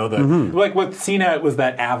move. Like with Cena, it was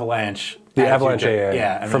that avalanche. The avalanche,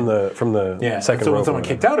 from the second. So when someone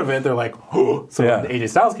kicked out of it, they're like, oh. So when AJ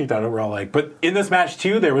Styles kicked out of it, we're all like, but in this match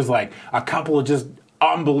too, there was like a couple of just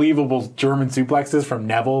unbelievable German suplexes from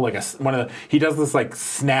Neville. Like he does this like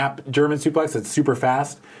snap German suplex that's super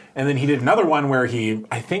fast, and then he did another one where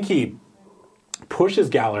I think he pushes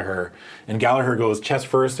Gallagher, and Gallagher goes chest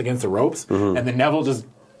first against the ropes, and then Neville just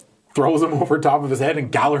throws him over top of his head,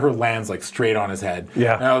 and Gallagher lands like straight on his head.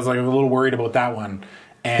 Yeah, and I was like a little worried about that one.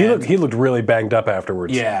 And he looked really banged up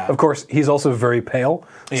afterwards. Yeah. Of course, he's also very pale,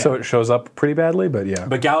 so it shows up pretty badly, but yeah.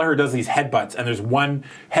 But Gallagher does these headbutts, and there's one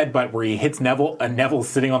headbutt where he hits Neville, and Neville's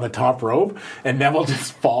sitting on the top rope, and Neville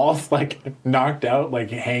just falls, like, knocked out,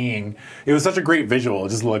 like, hanging. It was such a great visual. It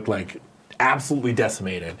just looked, like, absolutely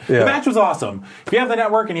decimated. Yeah. The match was awesome. If you have the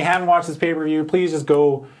network and you haven't watched this pay-per-view, please just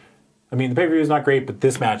go. I mean, the pay-per-view is not great, but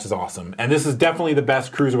this match is awesome. And this is definitely the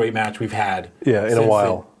best cruiserweight match we've had. Yeah, in a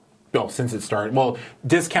while. Since it started. Well,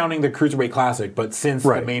 discounting the Cruiserweight Classic, but since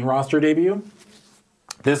the main roster debut,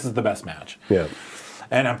 this is the best match. Yeah.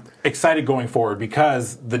 And I'm excited going forward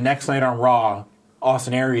because the next night on Raw,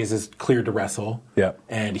 Austin Aries is cleared to wrestle. Yeah.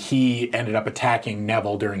 And he ended up attacking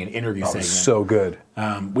Neville during an interview segment. So good.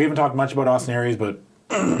 We haven't talked much about Austin Aries, but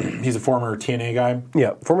he's a former TNA guy.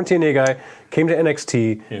 Yeah, former TNA guy, came to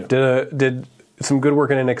NXT, did some good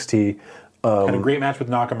work in NXT. Had a great match with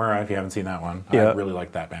Nakamura, if you haven't seen that one. Yeah. I really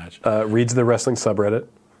liked that match. Reads the wrestling subreddit.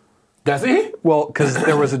 Does he? Well, because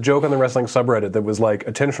there was a joke on the wrestling subreddit that was like,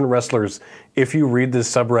 attention wrestlers, if you read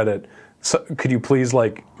this subreddit, could you please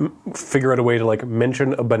like figure out a way to like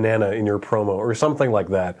mention a banana in your promo or something like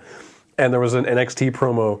that. And there was an NXT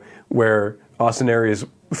promo where Austin Aries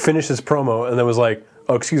finished his promo and then was like,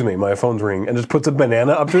 oh, excuse me, my phone's ringing, and just puts a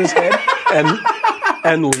banana up to his head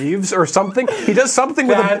and leaves or something. He does something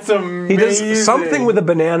with amazing. He does something with a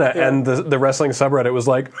banana, and the wrestling subreddit was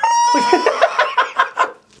like,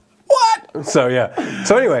 what? So yeah.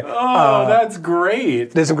 So anyway, that's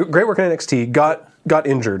great. did some great work in NXT. Got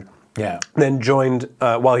injured. Yeah. Then joined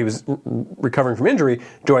while he was recovering from injury.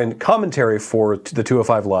 Joined commentary for the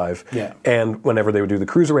 205 Live. Yeah. And whenever they would do the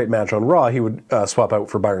cruiserweight match on Raw, he would swap out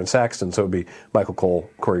for Byron Saxton. So it would be Michael Cole,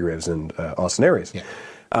 Corey Graves, and Austin Aries. Yeah.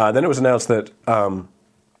 Then it was announced that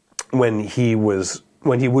when he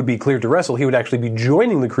would be cleared to wrestle, he would actually be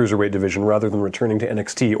joining the cruiserweight division rather than returning to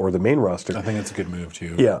NXT or the main roster. I think that's a good move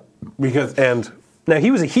too. Yeah, because now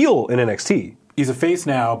he was a heel in NXT. He's a face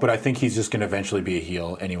now, but I think he's just going to eventually be a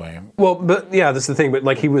heel anyway. Well, but yeah, that's the thing. But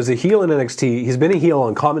like, he was a heel in NXT. He's been a heel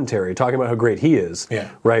on commentary, talking about how great he is. Yeah.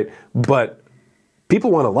 Right. But people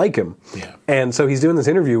want to like him. Yeah. And so he's doing this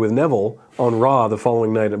interview with Neville on Raw the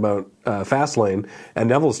following night about Fastlane, and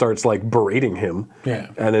Neville starts like berating him. Yeah.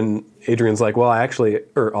 And then Adrian's like, well,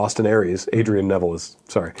 Austin Aries,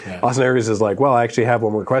 Austin Aries is like, well, I actually have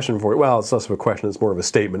one more question for you. Well, it's less of a question, it's more of a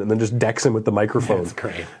statement, and then just decks him with the microphone. That's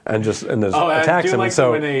great. And attacks him. Like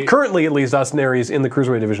so currently, at least, Austin Aries in the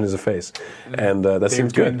Cruiserweight division is a face. And that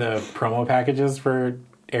seems good. The promo packages for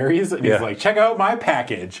Aries, and he's like, check out my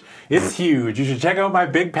package. It's huge. You should check out my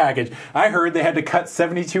big package. I heard they had to cut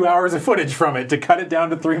 72 hours of footage from it to cut it down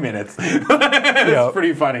to 3 minutes. It's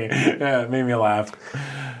pretty funny. Yeah, it made me laugh.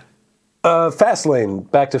 Fastlane.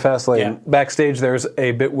 Back to Fastlane. Yeah. Backstage, there's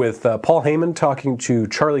a bit with Paul Heyman talking to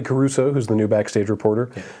Charlie Caruso, who's the new backstage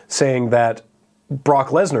reporter, saying that Brock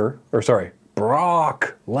Lesnar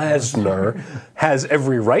has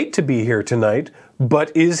every right to be here tonight,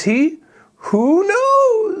 but is he? Who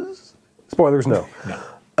knows? Spoilers, no.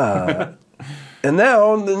 No. And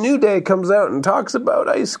now the New Day comes out and talks about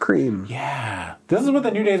ice cream. Yeah. This is what the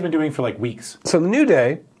New Day's been doing for like weeks. So the New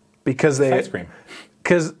Day, because ice cream.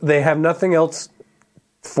 Because they have nothing else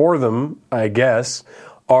for them, I guess,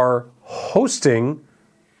 are hosting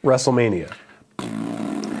WrestleMania.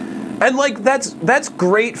 And like that's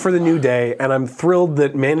great for the New Day, and I'm thrilled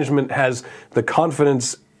that management has the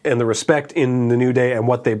confidence and the respect in the New Day and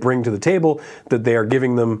what they bring to the table, that they are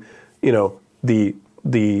giving them,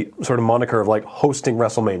 the sort of moniker of like hosting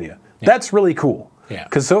WrestleMania. Yeah. That's really cool. Yeah.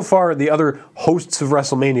 Because so far the other hosts of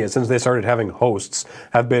WrestleMania, since they started having hosts,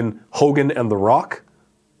 have been Hogan and The Rock.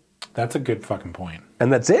 That's a good fucking point.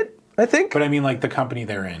 And that's it, I think. But I mean, like the company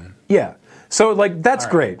they're in. Yeah. So like that's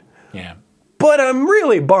great. Yeah. But I'm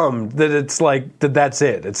really bummed that it's like that's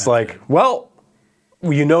it. It's like, well,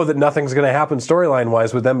 you know that nothing's going to happen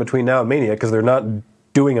storyline-wise with them between now and Mania because they're not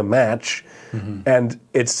doing a match. Mm-hmm. And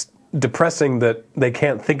it's depressing that they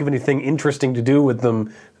can't think of anything interesting to do with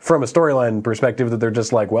them from a storyline perspective, that they're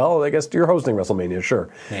just like, well, I guess you're hosting WrestleMania, sure.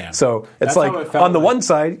 Yeah. So it's like, on the one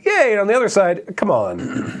side, yay, and on the other side, come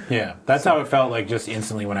on. Yeah, that's how it felt like just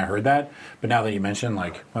instantly when I heard that. But now that you mention,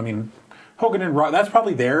 like, I mean, Hogan and Rock, that's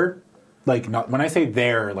probably their, like, not when I say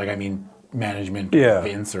their, like, I mean management,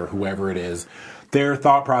 Vince or whoever it is. Their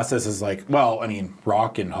thought process is like, well, I mean,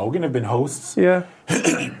 Rock and Hogan have been hosts. Yeah.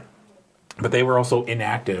 But they were also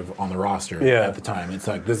inactive on the roster Yeah. at the time. It's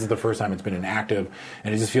like, this is the first time it's been inactive,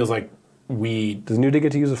 and it just feels like Does New Day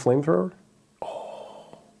get to use a flamethrower?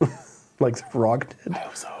 Oh. Like Rock did? I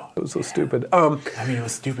hope so. It was so stupid. I mean, it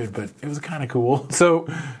was stupid, but it was kind of cool. So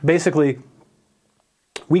basically,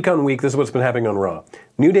 week on week, this is what's been happening on Raw.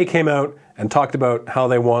 New Day came out and talked about how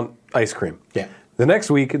they want ice cream. Yeah. The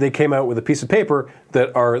next week, they came out with a piece of paper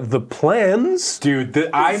that are the plans Dude,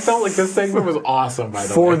 I felt like this segment was awesome, by the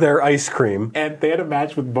way. for their ice cream. And they had a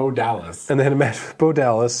match with Bo Dallas. And they had a match with Bo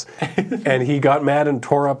Dallas, and he got mad and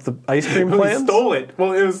tore up the ice cream plans. He stole it.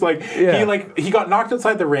 Well, it was like, Yeah. he got knocked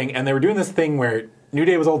outside the ring, and they were doing this thing where New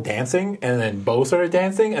Day was all dancing, and then Bo started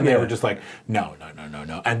dancing, and they Yeah. were just like, no.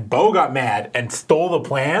 And Bo got mad and stole the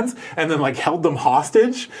plans, and then like held them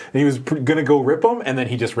hostage, and he was gonna go rip them, and then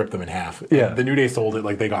he just ripped them in half. Yeah. And the New Day sold it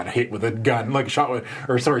like they got hit with a gun, like shot with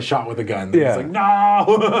a gun. Yeah. It's like,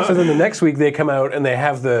 no! So then the next week, they come out and they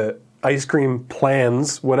have the ice cream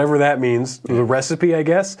plans, whatever that means, the recipe, I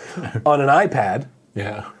guess, on an iPad.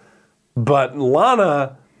 Yeah. But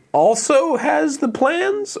Lana also has the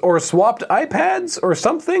plans or swapped iPads or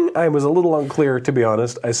something. I was a little unclear, to be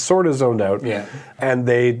honest. I sort of zoned out. Yeah. And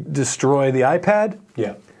they destroy the iPad.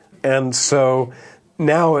 Yeah. And so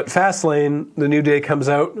now at Fastlane, the New Day comes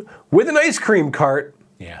out with an ice cream cart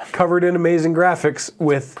Yeah. covered in amazing graphics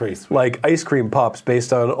with Pretty sweet. like ice cream pops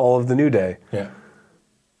based on all of the New Day. Yeah.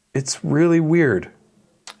 It's really weird.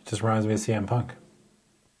 Just reminds me of CM Punk.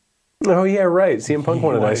 Oh, yeah, right. CM Punk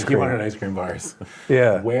wanted ice He cream. wanted ice cream bars.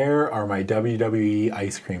 Yeah. Where are my WWE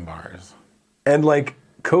ice cream bars? And like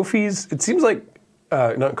Kofi's, it seems like,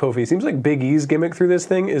 not Kofi, it seems like Big E's gimmick through this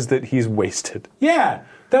thing is that he's wasted. Yeah,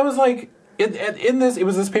 that was like in this. It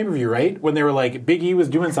was this pay per view, right? When they were like Big E was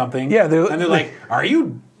doing something. Yeah, and they're like, "Are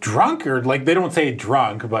you drunk?" Or like they don't say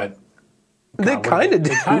drunk, but They kind of do.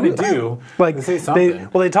 They kind of do. Like they say something.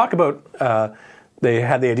 They talk about they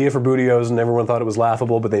had the idea for Bootios and everyone thought it was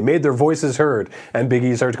laughable, but they made their voices heard. And Big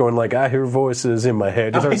E starts going like, "I hear voices in my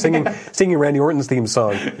head." He starts singing Randy Orton's theme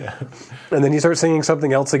song, and then he starts singing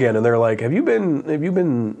something else again. And they're like, "Have you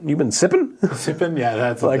been sipping? Sipping, yeah,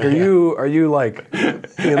 that's Like, are you like, you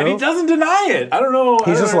know?" And he doesn't deny it. I don't know.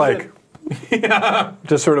 He's just like,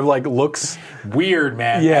 just sort of like looks. weird,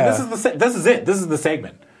 man. Yeah. And this is it. This is the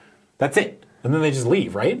segment. That's it. And then they just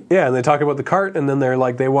leave, right? Yeah, and they talk about the cart, and then they're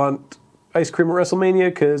like, they want ice cream at WrestleMania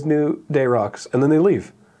because New Day rocks, and then they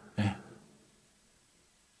leave. Yeah.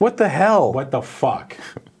 What the hell? What the fuck?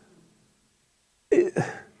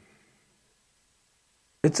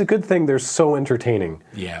 It's a good thing they're so entertaining.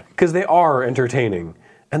 Yeah. Because they are entertaining,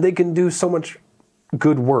 and they can do so much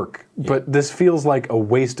good work, but this feels like a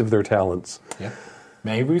waste of their talents. Yeah.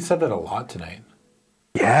 Maybe we said that a lot tonight.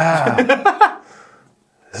 Yeah.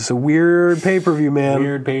 This is a weird pay-per-view, man.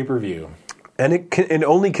 Weird pay-per-view. And it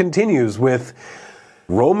only continues with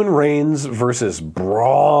Roman Reigns versus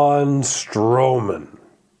Braun Strowman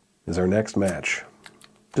is our next match.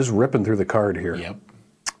 Just ripping through the card here. Yep.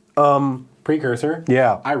 Precursor.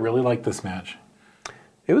 Yeah. I really like this match.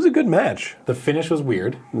 It was a good match. The finish was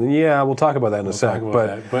weird. Yeah, we'll talk about that in a sec.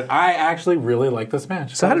 But I actually really like this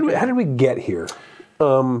match. So how did we get here?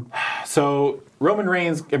 So Braun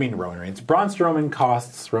Strowman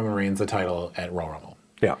costs Roman Reigns the title at Royal Rumble.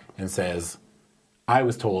 Yeah. And says, I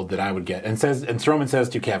was told that I would get, and Strowman says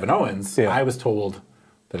to Kevin Owens, Yeah. I was told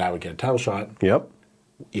that I would get a title shot Yep.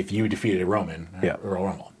 if you defeated Roman at Yeah. Royal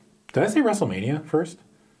Rumble. Did I say WrestleMania first?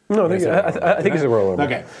 No, I think it's a Royal Rumble.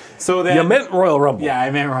 Okay. So then, You meant Royal Rumble. yeah, I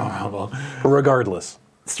meant Royal Rumble. Regardless.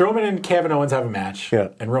 Strowman and Kevin Owens have a match, Yeah.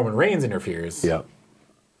 and Roman Reigns interferes, Yeah.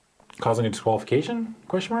 causing a disqualification?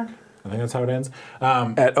 Question mark. I think that's how it ends.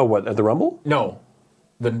 At the Rumble? No,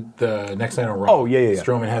 the next night on Raw. Oh, yeah.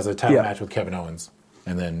 Strowman has a title Yeah. match with Kevin Owens,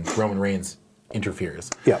 and then Roman Reigns interferes.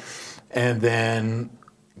 Yeah. And then,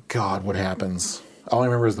 God, what happens? All I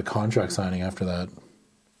remember is the contract signing after that.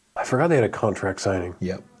 I forgot they had a contract signing.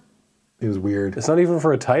 Yep. It was weird. It's not even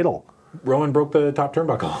for a title. Roman broke the top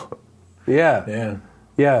turnbuckle. Yeah. Yeah.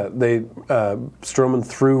 Yeah, they Strowman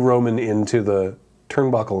threw Roman into the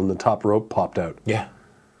turnbuckle and the top rope popped out. Yeah.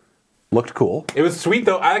 Looked cool. It was sweet,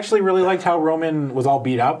 though. I actually really liked how Roman was all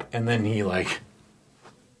beat up, and then he, like...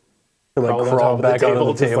 And Crawled on top crawled of the back onto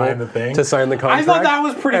table the to table sign the thing. to sign the contract. I thought that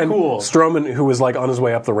was pretty And cool. Strowman, who was like on his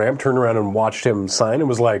way up the ramp, turned around and watched him sign and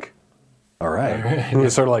was like, all right. He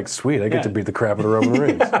was sort of like, sweet, I get Yeah. to beat the crap out of Roman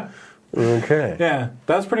Reigns. Okay. Yeah,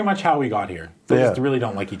 that's pretty much how we got here. They Yeah. just really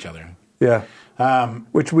don't like each other. Yeah.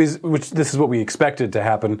 Which this is what we expected to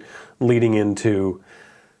happen leading into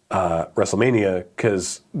WrestleMania,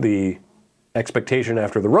 because the expectation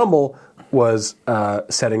after the Rumble was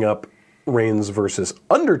setting up Reigns versus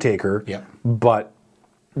Undertaker, Yep. but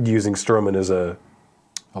using Strowman as a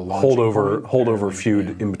holdover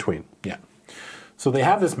feud in between. Yeah. So they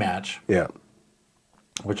have this match. Yeah.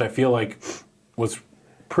 Which I feel like was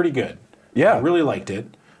pretty good. Yeah. I really liked it.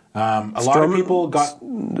 A lot of people got...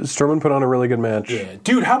 Strowman put on a really good match. Yeah.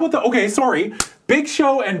 Dude, how about the... Okay, sorry. Big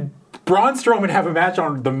Show and Braun Strowman have a match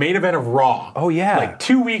on the main event of Raw. Oh, yeah. Like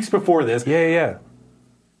 2 weeks before this. Yeah.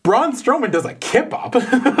 Braun Strowman does a kip up.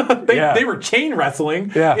 They were chain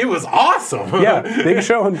wrestling. Yeah. It was awesome. Yeah. Big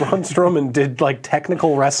Show and Braun Strowman did like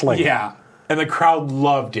technical wrestling. Yeah. And the crowd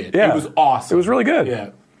loved it. Yeah. It was awesome. It was really good. Yeah.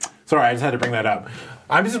 Sorry, I just had to bring that up.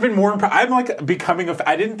 I've just been more impressed. I'm like becoming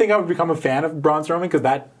I didn't think I would become a fan of Braun Strowman because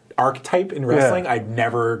that archetype in wrestling I've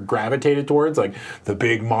never gravitated towards, like the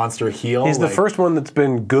big monster heel. He's the first one that's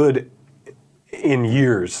been good in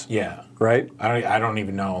years. Yeah. Right? I don't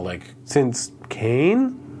even know, like... Since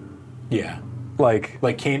Kane? Yeah. Like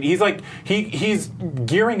Kane. He's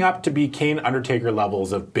gearing up to be Kane Undertaker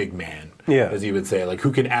levels of big man. Yeah. As you would say. Like,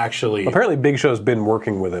 who can actually... Apparently Big Show's been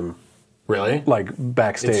working with him. Really? Like,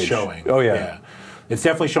 backstage. It's showing. Oh, yeah. It's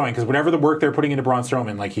definitely showing, because whatever the work they're putting into Braun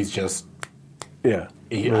Strowman, like, he's just... Yeah.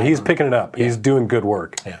 He's picking it up. Yeah. He's doing good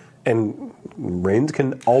work. Yeah. And Reigns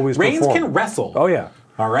can always Reigns perform. can wrestle. Oh, yeah.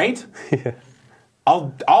 All right? Yeah.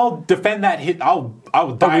 I'll defend that hit. I'll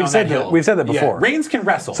die on that hill. We've said that before. Yeah. Reigns can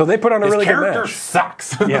wrestle. So they put on a really good match. His character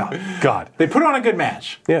sucks. Yeah. God. They put on a good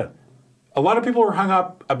match. Yeah. A lot of people were hung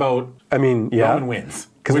up about Roman wins,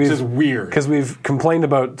 which is weird. Because we've complained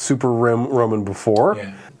about Super Roman before.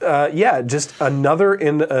 Yeah. Just another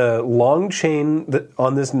in a long chain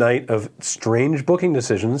on this night of strange booking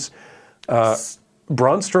decisions.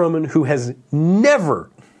 Braun Strowman, who has never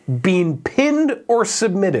been pinned or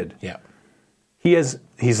submitted. Yeah.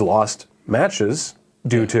 He's lost matches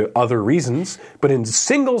due to other reasons, but in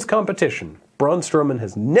singles competition, Braun Strowman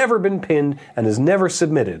has never been pinned and has never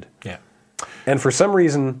submitted. Yeah. And for some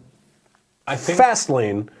reason, I think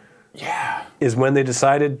Fastlane is when they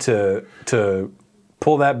decided to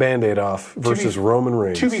pull that Band-Aid off versus Roman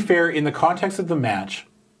Reigns. To be fair, in the context of the match,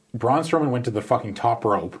 Braun Strowman went to the fucking top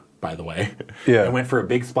rope, by the way. Yeah. And went for a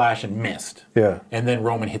big splash and missed. Yeah. And then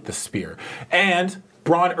Roman hit the spear. And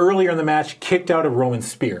Braun earlier in the match kicked out a Roman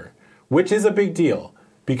spear, which is a big deal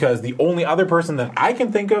because the only other person that I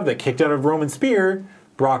can think of that kicked out a Roman spear,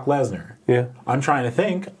 Brock Lesnar. Yeah. I'm trying to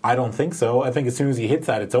think. I don't think so. I think as soon as he hits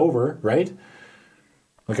that, it's over, right?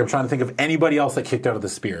 Like, I'm trying to think of anybody else that kicked out of the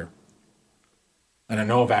spear. And I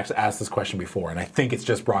know I've actually asked this question before, and I think it's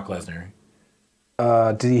just Brock Lesnar.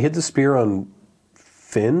 Did he hit the spear on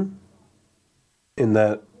Finn in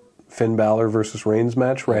that Finn Balor versus Reigns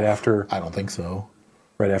match right after? I don't think so.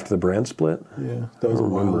 Right after the brand split? Yeah, that was a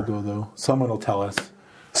while ago, though. Someone will tell us.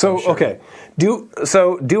 So, sure. Okay.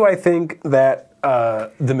 Do I think that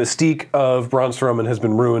the mystique of Braun Strowman has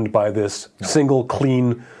been ruined by this single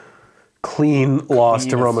clean loss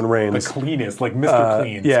to Roman Reigns? The cleanest, like Mr.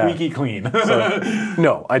 Clean, squeaky clean.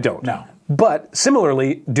 No, I don't. No. But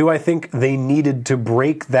similarly, do I think they needed to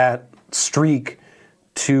break that streak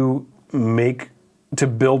to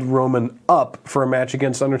build Roman up for a match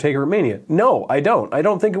against Undertaker at Mania? No, I don't. I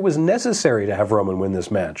don't think it was necessary to have Roman win this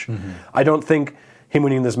match. Mm-hmm. I don't think him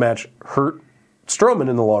winning this match hurt Strowman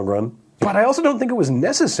in the long run, but I also don't think it was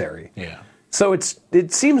necessary. Yeah. So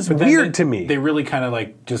it seems weird to me. They really kind of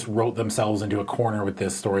like just wrote themselves into a corner with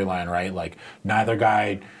this storyline, right? Like neither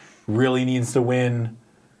guy really needs to win.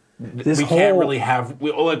 Can't really have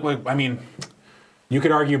I mean, you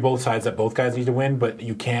could argue both sides that both guys need to win, but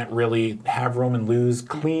you can't really have Roman lose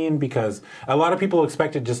clean because a lot of people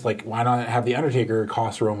expected just like, why not have The Undertaker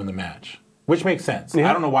cost Roman the match? Which makes sense. Yeah.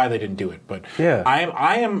 I don't know why they didn't do it, but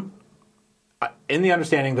I am in the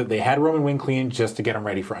understanding that they had Roman win clean just to get him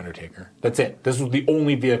ready for Undertaker. That's it. This was the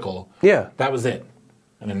only vehicle. Yeah. That was it.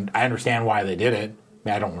 And I understand why they did it. I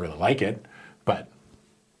mean, I don't really like it, but...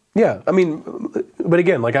 Yeah, I mean, but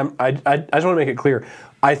again, like I just want to make it clear.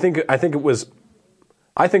 I think it was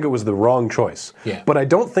the wrong choice. Yeah. But I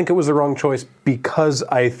don't think it was the wrong choice because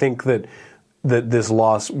I think that this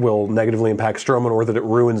loss will negatively impact Strowman or that it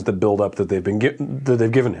ruins the build-up that they've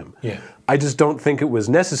given him. Yeah. I just don't think it was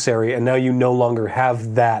necessary, and now you no longer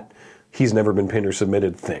have that he's never been pinned or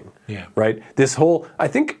submitted thing. Yeah. Right? I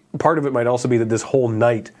think part of it might also be that this whole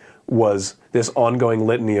night was this ongoing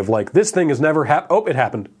litany of like, this thing has never happened. Oh, it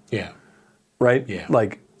happened. Yeah. Right? Yeah.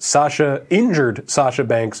 Like, injured Sasha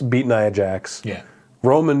Banks beat Nia Jax. Yeah.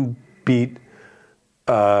 Roman beat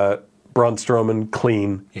Braun Strowman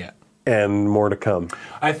clean. Yeah. And more to come.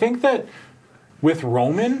 I think that with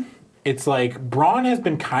Roman, it's like Braun has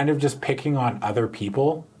been kind of just picking on other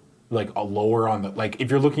people, like a lower on the... Like, if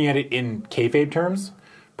you're looking at it in kayfabe terms,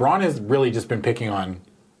 Braun has really just been picking on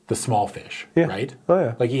the small fish, Yeah. right? Oh,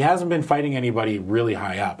 yeah. Like, he hasn't been fighting anybody really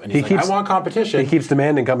high up. And he's like, I want competition. He keeps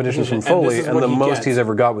demanding competition from And Foley, this is and what the he most gets. he's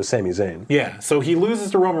ever got was Sami Zayn. Yeah, so he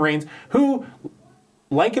loses to Roman Reigns, who,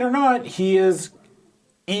 like it or not,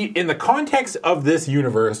 in the context of this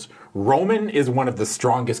universe, Roman is one of the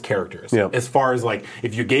strongest characters. Yeah. As far as, like,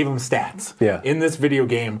 if you gave him stats. Yeah. In this video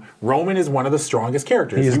game, Roman is one of the strongest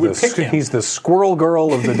characters. He's you would pick him. He's the Squirrel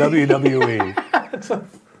Girl of the WWE.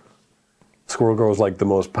 Squirrel Girl is like the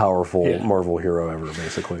most powerful Marvel hero ever,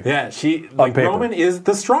 basically. Yeah, paper. Roman is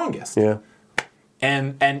the strongest. Yeah.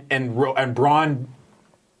 And Braun,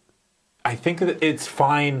 I think that it's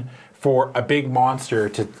fine for a big monster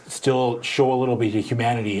to still show a little bit of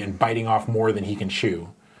humanity and biting off more than he can chew.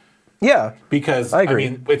 Yeah. Because, I agree.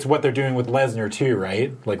 mean, it's what they're doing with Lesnar too,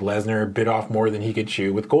 right? Like, Lesnar bit off more than he could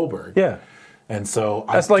chew with Goldberg. Yeah. And so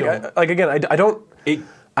That's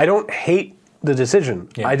I don't hate the decision.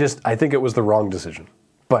 Yeah. I think it was the wrong decision.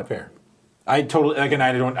 But fair. I totally, again,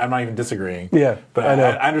 I'm not even disagreeing. Yeah, But I know.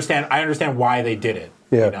 I understand why they did it.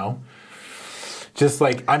 Yeah. You know? Just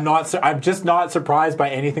like, I'm just not surprised by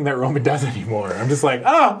anything that Roman does anymore. I'm just like,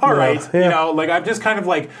 oh, all right. Yeah. You know, like, I'm just kind of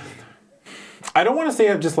like, I don't want to say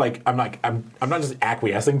I'm just like, I'm not just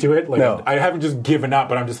acquiescing to it. Like, No. I haven't just given up,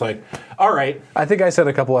 but I'm just like, all right. I think I said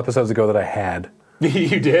a couple episodes ago that I had.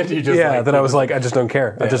 You did? You just Then I was like, I just don't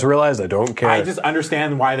care. I just realized I don't care. I just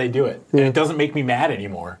understand why they do it. And it doesn't make me mad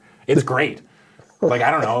anymore. It's great. Like,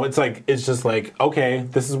 I don't know. It's just like, okay,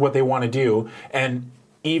 this is what they want to do. And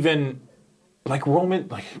even, like, Roman,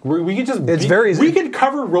 like, we could just... we could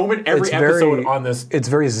cover Roman every episode on this. It's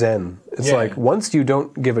very zen. It's like, once you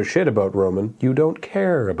don't give a shit about Roman, you don't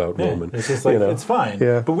care about Roman. It's just like, it's fine.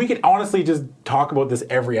 Yeah. But we could honestly just talk about this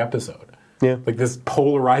every episode. Yeah. Like, this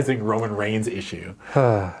polarizing Roman Reigns issue.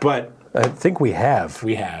 But... I think we have.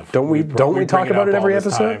 We have. Don't we talk about it every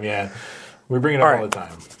episode? Time, yeah. We bring it up all the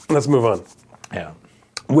time. Let's move on. Yeah.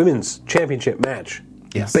 Women's championship match.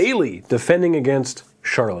 Yes. Bayley defending against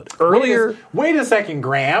Charlotte. Earlier, Wait a second,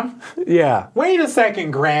 Graham. yeah. Wait a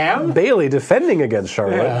second, Graham. Bayley defending against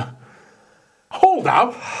Charlotte. Yeah. Hold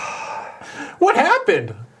up. What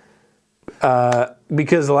happened?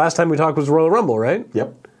 Because the last time we talked was Royal Rumble, right?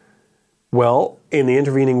 Yep. Well, in the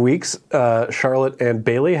intervening weeks, Charlotte and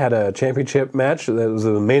Bayley had a championship match. That was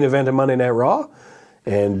the main event of Monday Night Raw,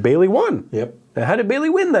 and Bayley won. Yep. Now, how did Bayley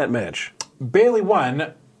win that match? Bayley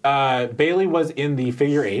won. Bayley was in the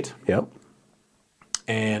figure 8. Yep.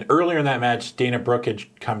 And earlier in that match, Dana Brooke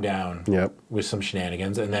had come down Yep. with some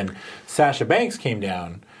shenanigans. And then Sasha Banks came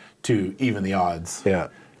down to even the odds. Yeah.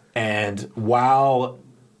 And while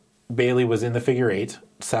Bayley was in the figure 8,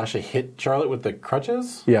 Sasha hit Charlotte with the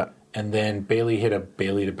crutches. Yeah. And then Bayley hit a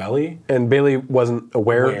Bayley to belly. And Bayley wasn't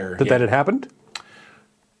aware that had happened.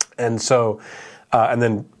 And so, and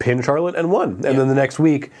then pinned Charlotte and won. And then the next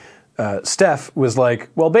week, Steph was like,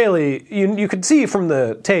 well, Bayley, you could see from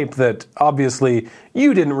the tape that obviously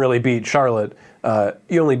you didn't really beat Charlotte.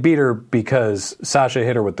 You only beat her because Sasha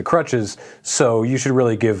hit her with the crutches, so you should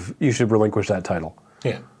relinquish that title.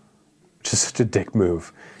 Yeah. Just such a dick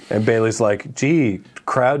move. And Bayley's like, gee,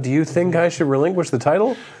 crowd, do you think I should relinquish the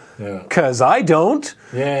title? Yeah. Because I don't.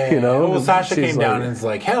 Yeah. You know? Well, Sasha She's came down and it's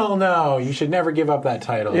like, hell no, you should never give up that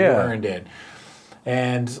title. Yeah. You earned it.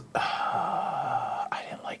 And I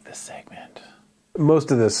didn't like this segment.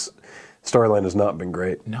 Most of this storyline has not been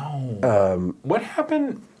great. No. What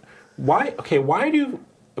happened? Why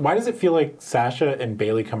does it feel like Sasha and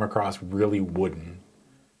Bayley come across really wooden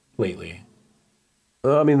lately?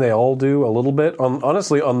 I mean, they all do a little bit.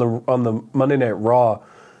 Honestly, on the Monday Night Raw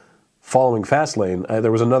following Fastlane,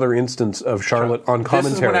 there was another instance of Charlotte on commentary.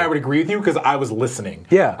 This is when I would agree with you because I was listening.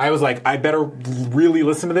 Yeah. I was like, I better really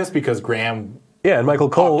listen to this because Graham and Michael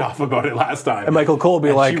Cole popped off about it last time. And Michael Cole would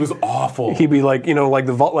be like, she was awful. He'd be like, like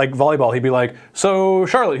like volleyball. He'd be like, so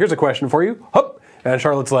Charlotte, here's a question for you. Hup. And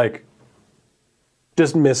Charlotte's like,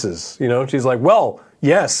 just misses. She's like, well,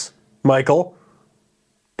 yes, Michael.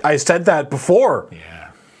 I said that before.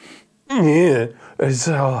 Yeah.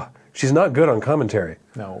 She's not good on commentary.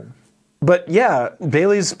 No. But yeah,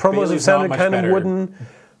 Bayley's promos have sounded kind of better. wooden.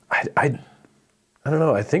 I don't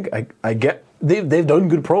know. I think I get they've done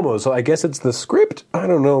good promos, so I guess it's the script. I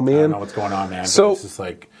don't know, man. I don't know what's going on, man. So it's just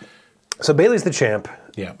like, so Bayley's the champ.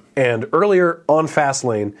 Yeah. And earlier on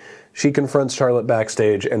Fastlane, she confronts Charlotte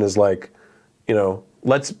backstage and is like,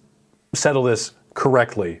 let's settle this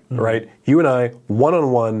correctly, right? You and I,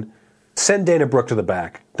 one-on-one, send Dana Brooke to the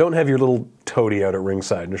back. Don't have your little toady out at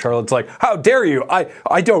ringside. And Charlotte's like, how dare you?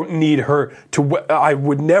 I don't need her to... I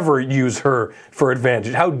would never use her for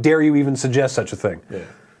advantage. How dare you even suggest such a thing? Yeah.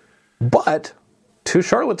 But to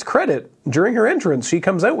Charlotte's credit, during her entrance, she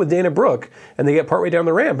comes out with Dana Brooke, and they get partway down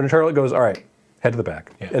the ramp, and Charlotte goes, all right, head to the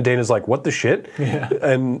back. Yeah. And Dana's like, what the shit? Yeah.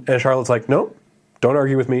 And Charlotte's like, no, don't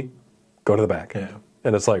argue with me. Go to the back. Yeah.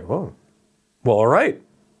 And it's like, whoa, well, all right.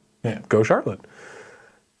 Yeah. Go Charlotte.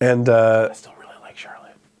 And I still really like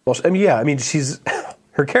Charlotte. well, I mean, yeah, I mean, she's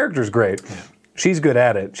her character's great. Yeah. She's good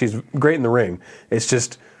at it. She's great in the ring. It's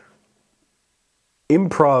just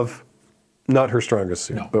improv, not her strongest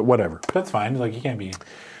suit, No. but whatever. That's fine. Like, you can't be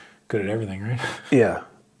good at everything, right? Yeah.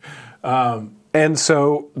 And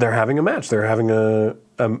so they're having a match. They're having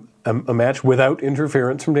a match without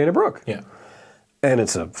interference from Dana Brooke. Yeah. And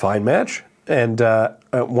it's a fine match. And at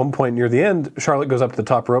one point near the end, Charlotte goes up to the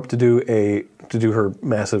top rope to do her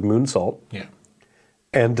massive moonsault. Yeah.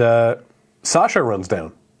 And Sasha runs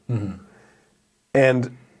down. Mm-hmm.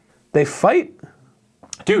 And they fight.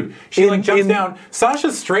 Dude, she jumps down.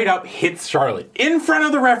 Sasha straight up hits Charlotte in front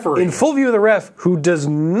of the referee. In full view of the ref, who does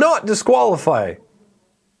not disqualify.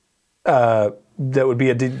 That would be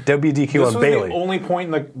a DQ this on was Bayley. the only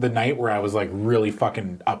point in the night where I was like really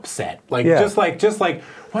fucking upset. Like, Yeah. just like,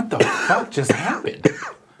 what the fuck just happened?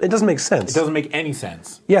 It doesn't make sense. It doesn't make any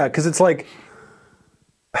sense. Yeah, because it's like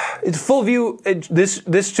it's full view.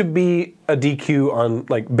 This should be a DQ on,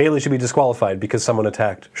 like, Bayley should be disqualified because someone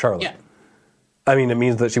attacked Charlotte. Yeah. I mean, it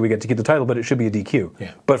means that she would get to keep the title, but it should be a DQ.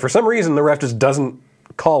 Yeah. But for some reason, the ref just doesn't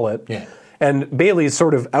call it. Yeah. And Bayley's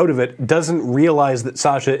sort of out of it, doesn't realize that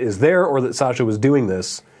Sasha is there or that Sasha was doing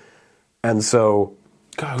this. And so...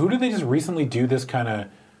 God, who did they just recently do this kind of...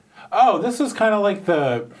 Oh, this is kind of like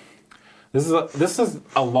the... This is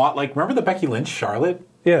a lot like... Remember the Becky Lynch Charlotte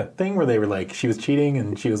Yeah. thing where they were like, she was cheating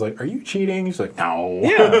and she was like, are you cheating? She's like, no.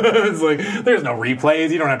 Yeah. It's like, there's no replays.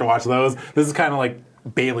 You don't have to watch those. This is kind of like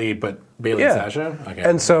Bayley, but Bayley Yeah. and Sasha. Okay.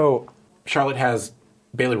 And so... Charlotte has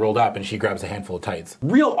Bayley rolled up and she grabs a handful of tights.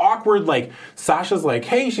 Real awkward, like, Sasha's like,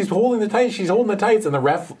 hey, she's holding the tights, and the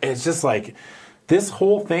ref, it's just like, this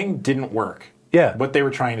whole thing didn't work. Yeah. What they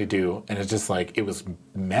were trying to do, and it's just like, it was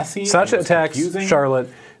messy. Sasha it was attacks confusing. Charlotte.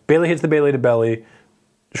 Bayley hits the Bayley to belly.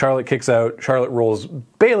 Charlotte kicks out. Charlotte rolls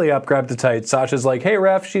Bayley up, grabs the tights. Sasha's like, hey,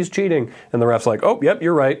 ref, she's cheating. And the ref's like, oh, yep,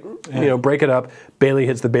 you're right. Yeah. Break it up. Bayley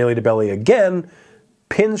hits the Bayley to belly again,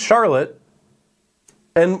 pins Charlotte,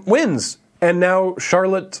 and wins. And now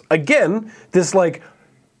Charlotte, again, this, like,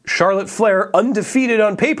 Charlotte Flair, undefeated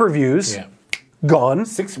on pay-per-views, Yeah. gone.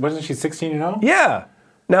 Wasn't she 16-0? Yeah.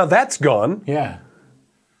 Now that's gone. Yeah.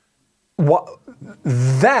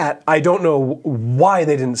 That, I don't know why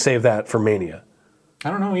they didn't save that for Mania. I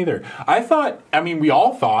don't know either. We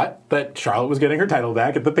all thought that Charlotte was getting her title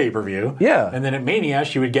back at the pay-per-view. Yeah. And then at Mania,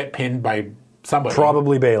 she would get pinned by somebody.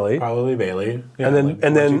 Probably Bayley. Probably Bayley. Yeah, And then, like and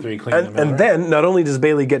 1, then, 2, 3, clean them and out. then, not only does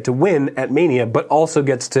Bayley get to win at Mania, but also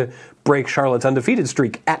gets to break Charlotte's undefeated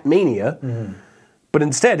streak at Mania. Mm-hmm. But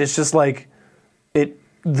instead, it's just like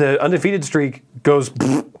the undefeated streak goes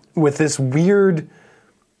with this weird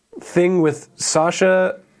thing with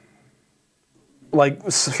Sasha, like,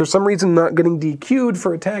 for some reason not getting DQ'd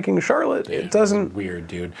for attacking Charlotte. Yeah, It doesn't. Weird,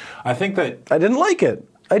 dude. I think that I didn't like it.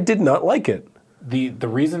 I did not like it. the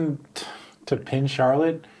reason to pin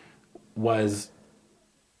Charlotte was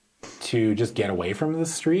to just get away from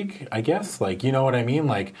this streak, I guess. Like, you know what I mean?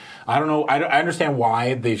 Like, I don't know. I understand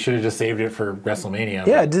why they should have just saved it for WrestleMania.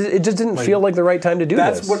 Yeah, it just didn't feel like the right time to do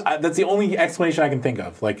That's this. that's the only explanation I can think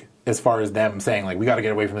of. Like, as far as them saying, like, we got to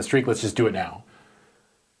get away from the streak. Let's just do it now.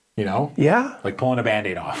 You know? Yeah. Like pulling a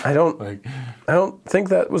Band-Aid off. I don't think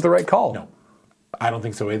that was the right call. No. I don't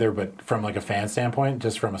think so either, but from like a fan standpoint,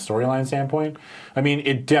 just from a storyline standpoint, I mean,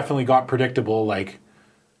 it definitely got predictable. Like,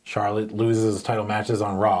 Charlotte loses title matches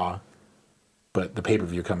on Raw, but the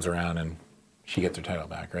pay-per-view comes around and she gets her title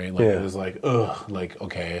back, right? Like, It was like, ugh, like,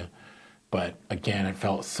 okay. But again, it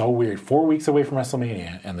felt so weird. 4 weeks away from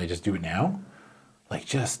WrestleMania, and they just do it now? Like,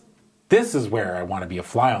 just, this is where I want to be a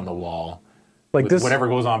fly on the wall. Like with this, whatever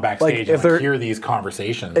goes on backstage, if and hear these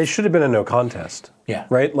conversations. It should have been a no contest. Yeah.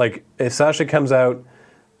 Right? Like, if Sasha comes out,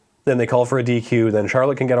 then they call for a DQ, then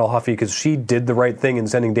Charlotte can get all huffy because she did the right thing in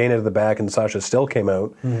sending Dana to the back and Sasha still came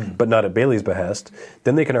out, but not at Bayley's behest.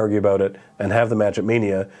 Then they can argue about it and have the match at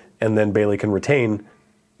Mania, and then Bayley can retain,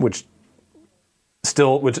 which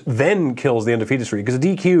then kills the undefeated streak, because a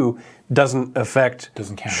DQ doesn't affect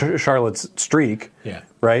count. Charlotte's streak. Yeah.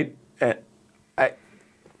 Right?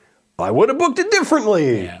 I would have booked it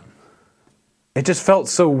differently. Yeah. It just felt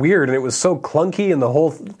so weird, and it was so clunky, and the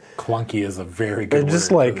whole... Clunky is a very good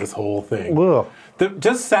just word like, for this whole thing. Ugh.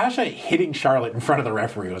 Just Sasha hitting Charlotte in front of the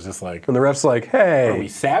referee was just like... And the ref's like, hey... Are we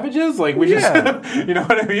savages? Like, we just... You know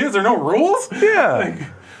what I mean? Is there no rules? Yeah. Like,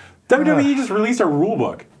 WWE just released a rule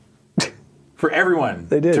book for everyone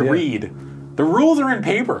They did, to yeah. read. The rules are in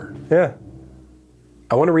paper. Yeah.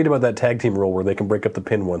 I want to read about that tag team rule where they can break up the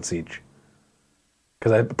pin once each.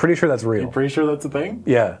 Because I'm pretty sure that's real. You're pretty sure that's a thing?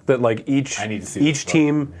 Yeah, that like each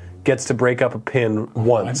team gets to break up a pin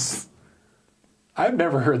once. I've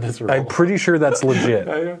never heard this rule. I'm pretty sure that's legit.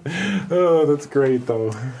 Oh, that's great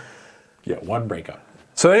though. Yeah, one breakup.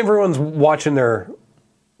 So everyone's watching their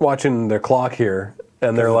clock here,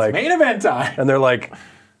 and they're like main event time. And they're like,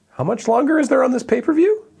 how much longer is there on this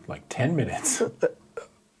pay-per-view? Like 10 minutes.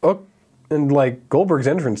 Oh, and like Goldberg's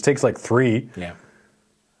entrance takes like 3. Yeah.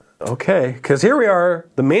 Okay, because here we are,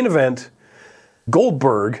 the main event,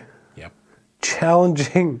 Goldberg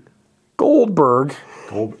challenging Goldberg,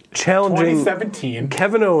 challenging 2017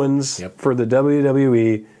 Kevin Owens for the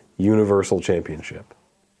WWE Universal Championship.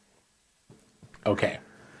 Okay.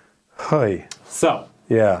 Hi. So.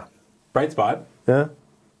 Yeah. Bright spot. Yeah.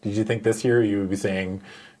 Did you think this year you would be saying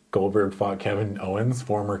Goldberg fought Kevin Owens,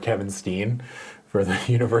 former Kevin Steen, for the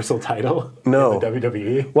Universal title in the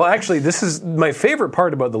WWE? Well, actually, this is my favorite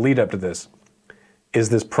part about the lead up to this, is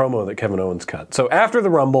this promo that Kevin Owens cut. So after the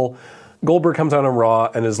Rumble, Goldberg comes out on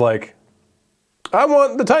Raw and is like, I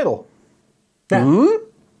want the title. Yeah. Mm-hmm.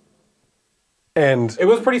 And it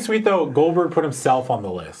was pretty sweet, though. Goldberg put himself on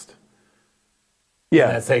the list. Yeah.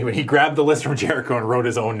 In that segment, he grabbed the list from Jericho and wrote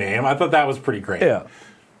his own name. I thought that was pretty great. Yeah.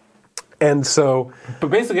 And so...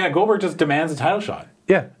 But basically, Goldberg just demands a title shot.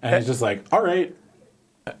 Yeah. And he's just like, all right.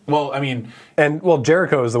 Well, I mean... And,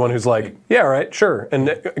 Jericho is the one who's like, yeah, all right, sure.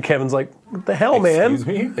 And Kevin's like, what the hell, man?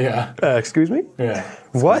 Excuse me? Yeah. Excuse me? Yeah.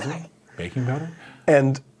 What? Me? Baking powder?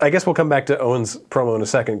 And I guess we'll come back to Owens' promo in a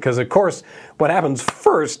second, because, of course, what happens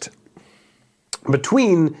first,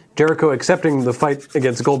 between Jericho accepting the fight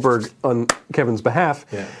against Goldberg on Kevin's behalf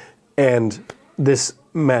and this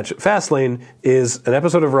match at Fastlane, is an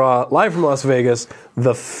episode of Raw, live from Las Vegas,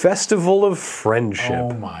 the Festival of Friendship.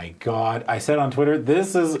 Oh my God. I said on Twitter,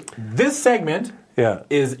 this segment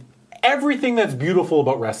is everything that's beautiful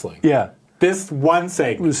about wrestling. Yeah. This one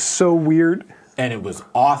segment. It was so weird. And it was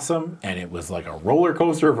awesome, and it was like a roller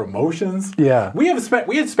coaster of emotions. Yeah. We had spent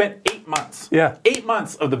 8 months. Yeah. 8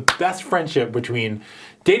 months of the best friendship between,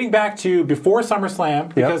 dating back to before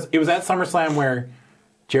SummerSlam, because it was at SummerSlam where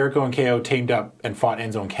Jericho and KO teamed up and fought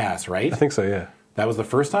Enzo and Cass, right? I think so, yeah. That was the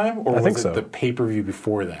first time? Or I think was it the pay-per-view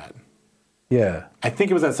before that? Yeah. I think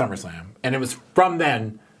it was at SummerSlam. And it was from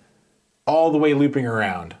then all the way looping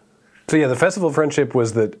around. So yeah, the Festival of Friendship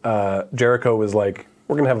was that Jericho was like,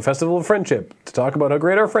 we're going to have a Festival of Friendship to talk about how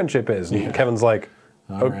great our friendship is. And Kevin's like,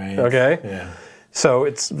 all right. Okay. Yeah. So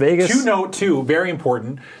it's Vegas. To note, too, very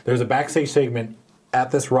important, there's a backstage segment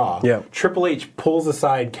at this Raw. Yeah. Triple H pulls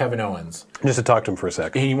aside Kevin Owens. Just to talk to him for a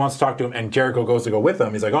second. He wants to talk to him, and Jericho goes to go with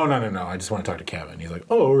him. He's like, oh, no, I just want to talk to Kevin. He's like,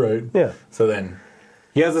 oh, all right. Yeah. So then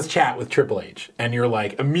he has this chat with Triple H, and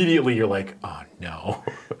immediately you're like, oh, no.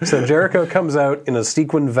 So Jericho comes out in a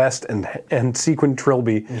sequin vest and sequin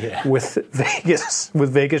trilby with Vegas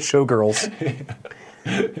showgirls.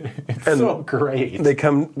 It's so great. They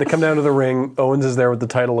come down to the ring. Owens is there with the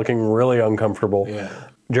title, looking really uncomfortable. Yeah.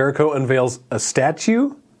 Jericho unveils a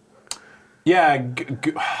statue. Yeah.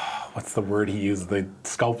 What's the word he used? The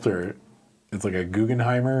sculptor. It's like a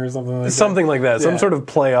Guggenheimer or something like that. Something like that. Some sort of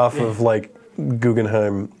play off of like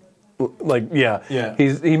Guggenheim.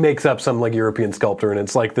 He makes up some like European sculptor, and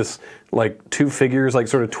it's like this like two figures like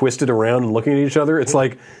sort of twisted around and looking at each other. It's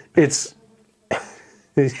like it's.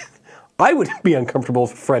 I would be uncomfortable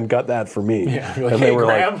if a friend got that for me. Yeah, like, and they were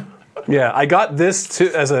Graham. Like, I got this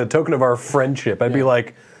as a token of our friendship. I'd be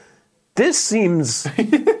like, this seems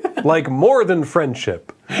like more than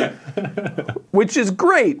friendship, which is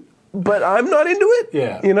great, but I'm not into it.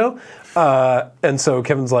 Yeah, you know. And so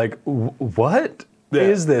Kevin's like, what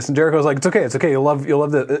is this? And Jericho's like, it's okay. You'll love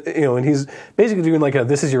the, you know. And he's basically doing like a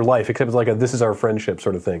this is your life, except it's like a this is our friendship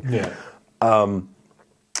sort of thing. Yeah.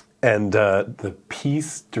 And the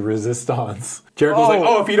piece de resistance. Jericho's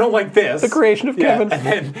like, if you don't like this. The creation of Kevin. And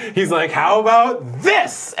then he's like, how about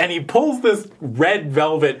this? And he pulls this red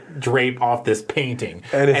velvet drape off this painting.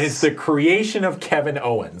 And it's the creation of Kevin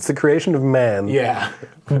Owens. It's the creation of man. Yeah.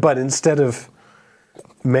 But instead of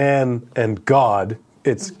man and God,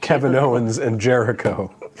 it's Kevin Owens and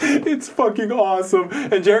Jericho. It's fucking awesome.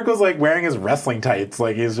 And Jericho's like wearing his wrestling tights.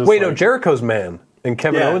 Like he's just no, Jericho's man. And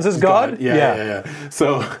Kevin Owens is God? Yeah.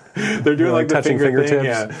 So they're doing like the touching fingertips. Thing,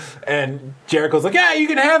 yeah. And Jericho's like, yeah, you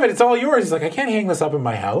can have it. It's all yours. He's like, I can't hang this up in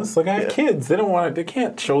my house. Like, I have kids. They don't want it. They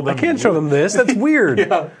can't show them. I can't show them this. That's weird.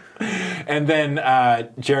 Yeah. And then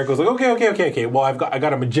Jericho's like, okay. Well, I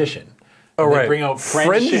got a magician. Oh, right. Bring out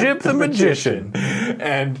Friendship the Magician.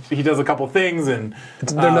 and he does a couple things, and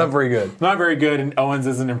they're not very good. Not very good, and Owens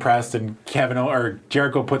isn't impressed, and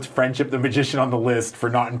Jericho puts Friendship the Magician on the list for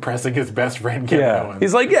not impressing his best friend, Kevin Owens.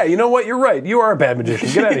 He's like, yeah, you know what? You're right. You are a bad magician.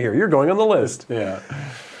 Get out of here. You're going on the list. Yeah.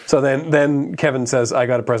 So then Kevin says, I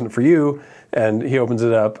got a present for you, and he opens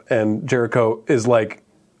it up, and Jericho is like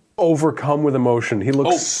overcome with emotion. He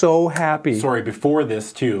looks so happy. Sorry, before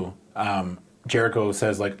this too, Jericho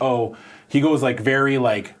says like, he goes like very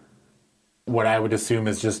like what I would assume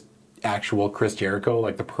is just actual Chris Jericho,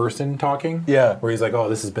 like the person talking. Yeah. Where he's like,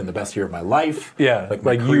 this has been the best year of my life. Yeah. Like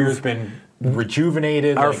my career's been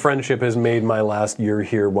rejuvenated. Our friendship has made my last year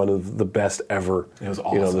here one of the best ever. It was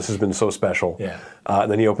awesome. This has been so special. Yeah.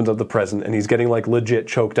 And then he opens up the present, and he's getting like legit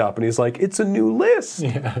choked up, and he's like, it's a new list.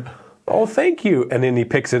 Yeah. Oh, thank you. And then he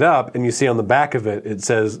picks it up, and you see on the back of it, it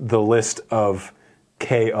says the list of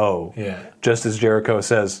KO. Yeah. Just as Jericho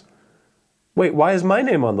says, wait, why is my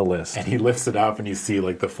name on the list? And he lifts it up, and you see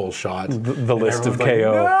like the full shot. The list of like,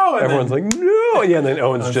 KO. No! Everyone's like, no! Yeah, and then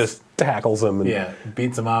Owens just tackles him. And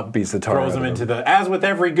beats him up. Beats the tar Throws out him of into as with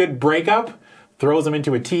every good breakup, throws him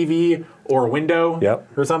into a TV or a window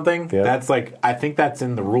or something. Yep. That's like, I think that's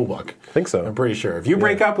in the rule book. I think so. I'm pretty sure. If you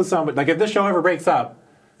break up with somebody, like if this show ever breaks up,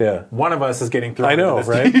 one of us is getting thrown. I know,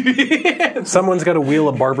 into this right? Someone's got to wheel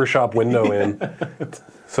a barbershop window in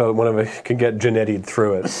so one of us can get Janetti'd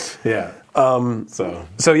through it. Yeah. So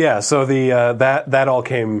the that all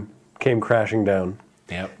came crashing down.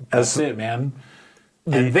 Yep. That's it, man.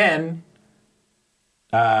 And then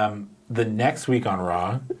the next week on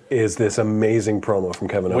Raw is this amazing promo from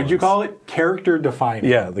Kevin Owens. What'd you call it? Character defining.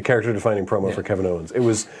 Yeah, the character defining promo for Kevin Owens. It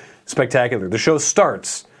was spectacular. The show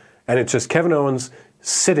starts, and it's just Kevin Owens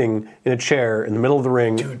sitting in a chair in the middle of the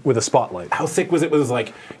ring with a spotlight. How sick was it? It was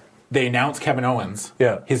like they announce Kevin Owens.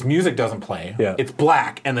 Yeah. His music doesn't play. Yeah. It's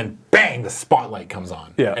black, and then bang, the spotlight comes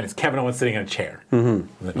on. Yeah. And it's Kevin Owens sitting in a chair.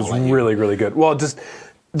 Mm-hmm. It was really, really good. Well, just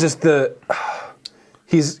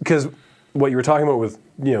because what you were talking about with,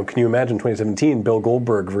 can you imagine 2017 Bill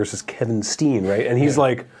Goldberg versus Kevin Steen, right? And he's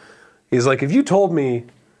like, if you told me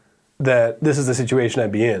that this is the situation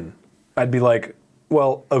I'd be in, I'd be like,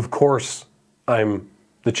 well, of course I'm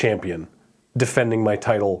the champion defending my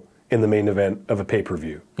title in the main event of a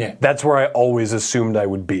pay-per-view. Yeah. That's where I always assumed I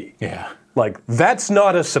would be. Yeah. Like, that's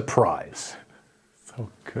not a surprise.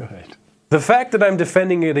 So good. The fact that I'm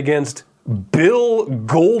defending it against Bill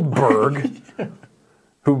Goldberg,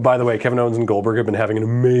 who, by the way, Kevin Owens and Goldberg have been having an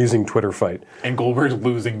amazing Twitter fight. And Goldberg's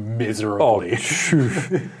losing miserably.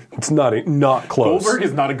 It's not close. Goldberg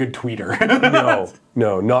is not a good tweeter.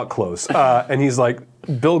 No, not close. And he's like,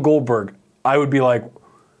 Bill Goldberg, I would be like,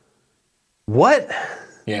 what?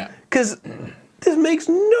 Yeah. Because this makes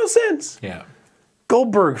no sense. Yeah.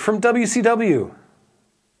 Goldberg from WCW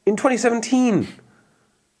in 2017,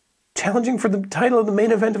 challenging for the title of the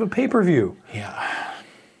main event of a pay-per-view. Yeah.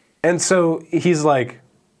 And so he's like,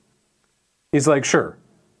 sure,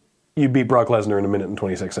 you beat Brock Lesnar in a minute and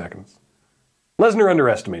 26 seconds. Lesnar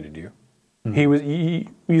underestimated you.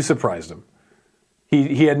 Mm-hmm. You surprised him.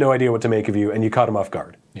 He had no idea what to make of you, and you caught him off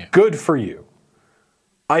guard. Yeah. Good for you.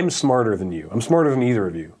 I'm smarter than you. I'm smarter than either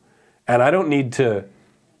of you. And I don't need to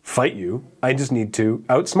fight you. I just need to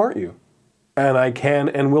outsmart you. And I can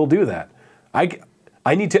and will do that. I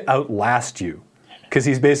need to outlast you. Because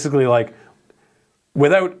he's basically like,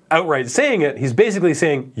 without outright saying it, he's basically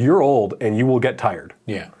saying, you're old and you will get tired.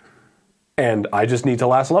 Yeah. And I just need to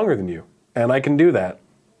last longer than you. And I can do that.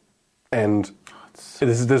 And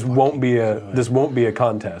this won't be a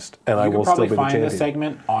contest, and I will still be the champion. You can probably find this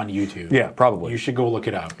segment on YouTube. Yeah, probably. You should go look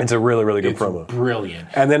it up. It's a really, really good promo. Brilliant.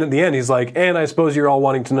 And then at the end, he's like, and I suppose you're all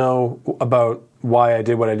wanting to know about why I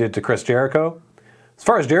did what I did to Chris Jericho. As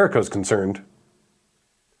far as Jericho's concerned,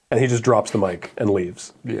 and he just drops the mic and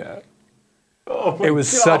leaves. Yeah. It was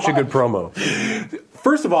such a good promo.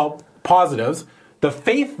 First of all, positives. The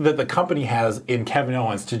faith that the company has in Kevin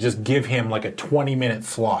Owens to just give him like a 20-minute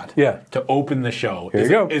slot to open the show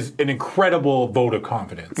is an incredible vote of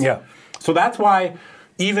confidence. Yeah. So that's why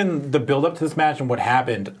even the build-up to this match and what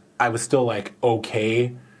happened, I was still like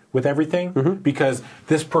okay with everything because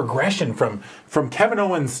this progression from Kevin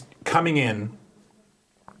Owens coming in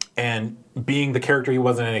and being the character he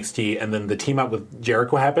was in NXT, and then the team up with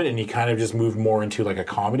Jericho happened, and he kind of just moved more into like a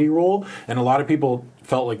comedy role. And a lot of people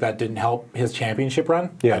felt like that didn't help his championship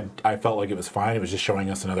run. Yeah. I felt like it was fine. It was just showing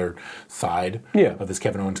us another side of this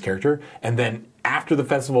Kevin Owens character. And then after the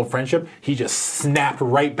Festival of Friendship, he just snapped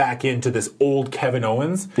right back into this old Kevin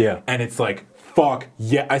Owens. Yeah. And it's like, fuck,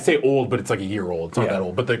 yeah. I say old, but it's like a year old. It's not that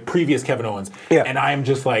old. But the previous Kevin Owens. Yeah. And I'm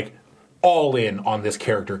just like, all in on this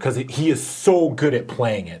character because he is so good at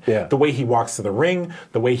playing it. Yeah. The way he walks to the ring,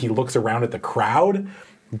 the way he looks around at the crowd,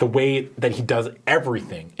 the way that he does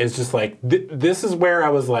everything is just like, this is where I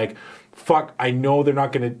was like, fuck, I know they're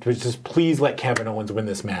not going to, just please let Kevin Owens win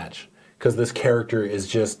this match. Because this character is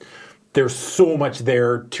just, there's so much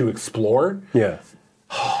there to explore. Yeah.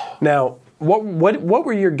 Now, what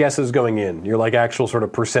were your guesses going in? Your like actual sort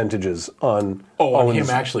of percentages on on him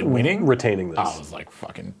actually winning? Retaining this. I was like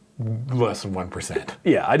fucking less than 1%.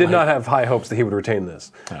 Yeah, I did not have high hopes that he would retain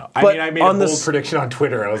this. No. I made a bold prediction on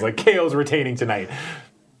Twitter. I was like, KO's retaining tonight.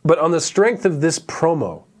 But on the strength of this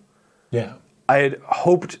promo, yeah, I had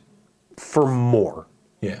hoped for more.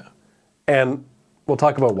 Yeah. And we'll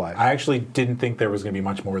talk about why. I actually didn't think there was going to be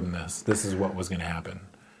much more than this. This is what was going to happen.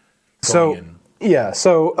 So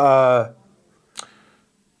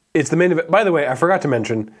it's the main event. By the way, I forgot to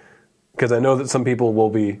mention, because I know that some people will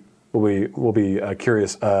be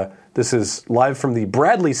curious. This is live from the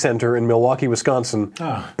Bradley Center in Milwaukee, Wisconsin.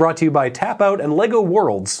 Brought to you by Tap Out and Lego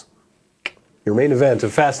Worlds. Your main event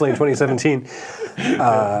of Fastlane 2017,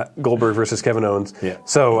 Goldberg versus Kevin Owens. Yeah.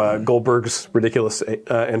 So Goldberg's ridiculous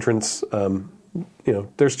entrance.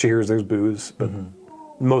 There's cheers, there's boos, but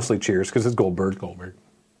mostly cheers because it's Goldberg.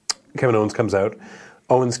 Kevin Owens comes out.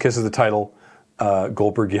 Owens kisses the title.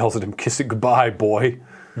 Goldberg yells at him, "Kiss it goodbye, boy."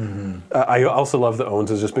 I also love that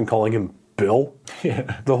Owens has just been calling him Bill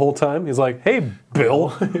the whole time. He's like, "Hey,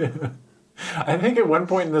 Bill." I think at one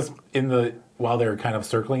point while they're kind of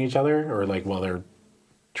circling each other, or like while they're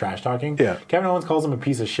trash talking, Kevin Owens calls him a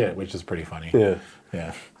piece of shit, which is pretty funny. Yeah.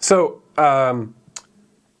 So the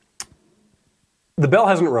bell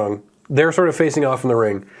hasn't rung. They're sort of facing off in the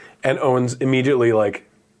ring, and Owens immediately like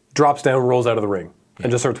drops down, rolls out of the ring,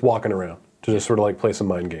 and just starts walking around to just sort of like play some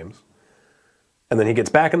mind games. And then he gets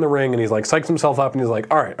back in the ring, and he's like psychs himself up, and he's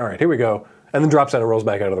like, all right, here we go. And then drops down and rolls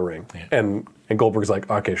back out of the ring. Yeah. And Goldberg's like,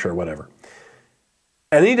 okay, sure, whatever.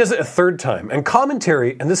 And then he does it a third time. And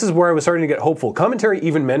commentary, and this is where I was starting to get hopeful, commentary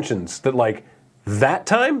even mentions that like that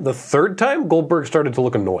time, the third time, Goldberg started to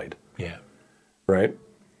look annoyed. Yeah. Right?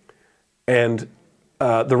 And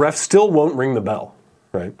the ref still won't ring the bell.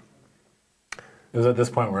 Right? It was at this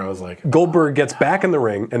point where I was like... Goldberg gets back in the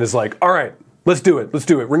ring and is like, all right, let's do it.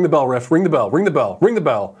 Ring the bell, ref. Ring the bell. Ring the bell. Ring the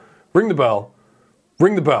bell. Ring the bell.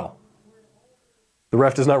 Ring the bell. The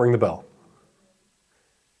ref does not ring the bell.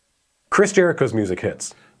 Chris Jericho's music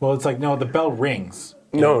hits. Well, it's like, no, the bell rings.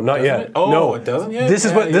 No, not yet. It? Oh, no. It doesn't yet? This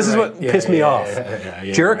is what pissed me off.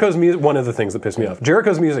 Jericho's music, one of the things that pissed me off.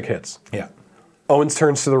 Jericho's music hits. Yeah. Owens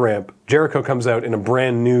turns to the ramp. Jericho comes out in a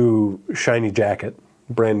brand new shiny jacket.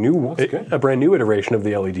 A brand new iteration of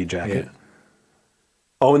the LED jacket. Yeah.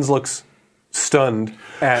 Owens looks stunned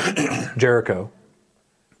at Jericho.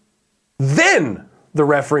 Then the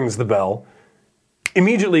ref rings the bell.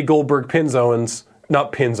 Immediately Goldberg pins Owens.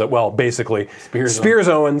 Not pins, well, basically. Spears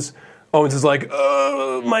Owens. Owens is like,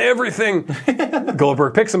 my everything.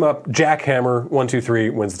 Goldberg picks him up, jackhammer, 1, 2, 3,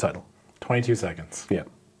 wins the title. 22 seconds. Yeah.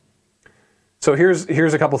 So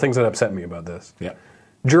here's a couple things that upset me about this. Yeah.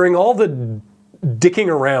 During all the dicking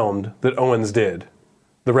around that Owens did,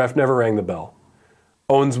 the ref never rang the bell.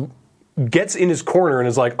 Owens gets in his corner and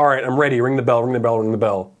is like, all right, I'm ready, ring the bell, ring the bell, ring the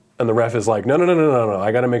bell. And the ref is like, no,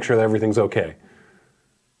 I got to make sure that everything's okay.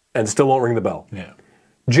 And still won't ring the bell. Yeah.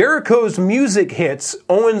 Jericho's music hits,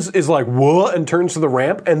 Owens is like, what? And turns to the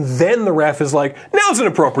ramp, and then the ref is like, now's an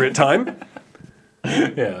appropriate time.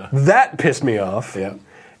 Yeah. That pissed me off. Yeah.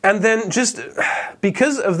 And then just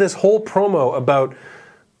because of this whole promo about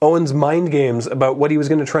Owens' mind games, about what he was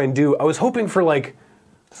going to try and do, I was hoping for like...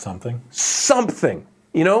 Something.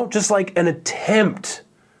 Just like an attempt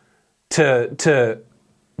to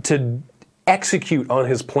execute on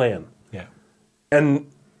his plan. Yeah. And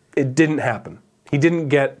it didn't happen. He didn't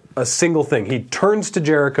get a single thing. He turns to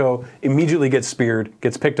Jericho, immediately gets speared,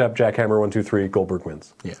 gets picked up, jackhammer, 1, 2, 3, Goldberg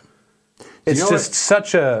wins. Yeah. It's just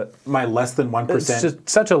such a... My less than 1%... It's just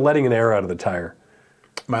such a letting an air out of the tire.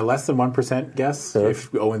 My less than 1% guess,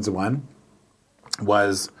 if Owens won,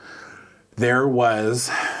 was there was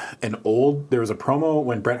a promo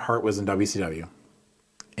when Bret Hart was in WCW.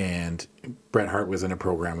 And Bret Hart was in a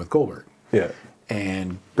program with Goldberg. Yeah.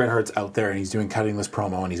 And Bret Hart's out there and he's cutting this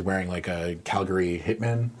promo and he's wearing like a Calgary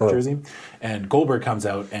Hitman jersey. And Goldberg comes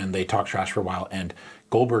out and they talk trash for a while and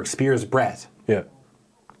Goldberg spears Bret. Yeah.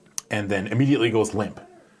 And then immediately goes limp.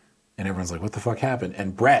 And everyone's like, what the fuck happened?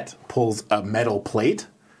 And Bret pulls a metal plate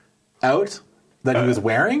out that he was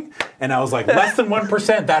wearing. And I was like, less than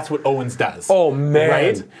 1%, that's what Owens does. Oh, man.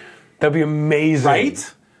 Right? That'd be amazing.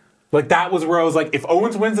 Right? Like, that was where I was like, if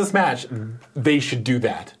Owens wins this match, they should do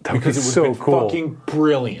that. Because it would so be cool. Fucking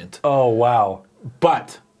brilliant. Oh, wow.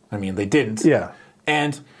 But I mean, they didn't. Yeah.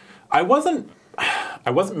 And I wasn't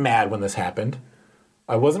mad when this happened.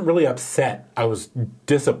 I wasn't really upset. I was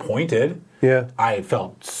disappointed. Yeah. I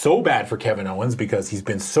felt so bad for Kevin Owens because he's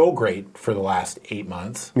been so great for the last 8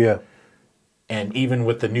 months. Yeah. And even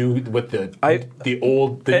with the new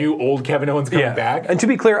old Kevin Owens coming back. And to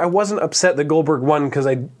be clear, I wasn't upset that Goldberg won because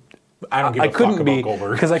I don't give a fuck about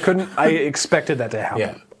Goldberg. Because I expected that to happen.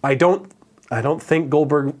 Yeah. I don't think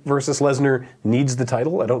Goldberg versus Lesnar needs the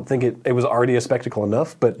title. I don't think it was already a spectacle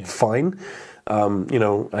enough, but fine.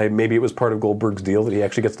 Maybe it was part of Goldberg's deal that he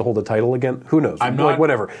actually gets to hold the title again. Who knows?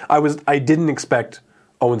 Whatever. I didn't expect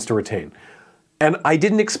Owens to retain. And I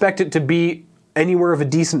didn't expect it to be anywhere of a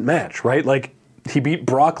decent match, right? Like, he beat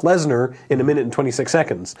Brock Lesnar in 1 minute and 26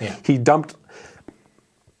 seconds. Yeah. He dumped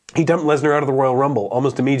Lesnar out of the Royal Rumble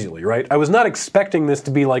almost immediately, right? I was not expecting this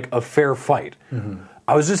to be like a fair fight. Mm-hmm.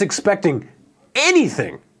 I was just expecting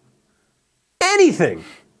anything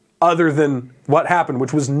other than what happened,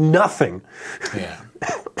 which was nothing. Yeah.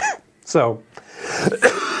 So,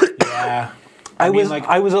 yeah. I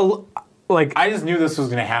just knew this was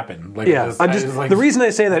going to happen. Like, yeah. The reason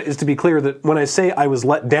I say that is to be clear that when I say I was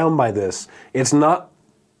let down by this, it's not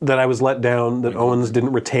that I was let down that Owens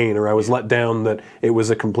didn't retain, or I was let down that it was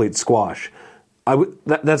a complete squash.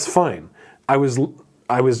 That's fine. I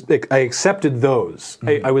accepted those.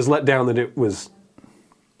 Mm-hmm. I was let down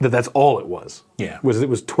that that's all it was. Yeah. It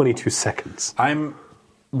was 22 seconds. I'm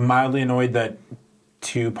mildly annoyed that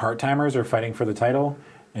 2 part-timers are fighting for the title,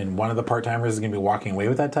 and one of the part-timers is going to be walking away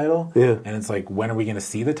with that title. Yeah. And it's like, when are we going to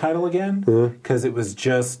see the title again? Because it was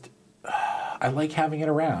just, I like having it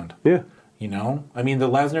around. Yeah. You know? I mean, the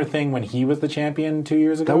Lesnar thing when he was the champion 2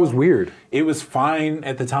 years ago. That was weird. It was fine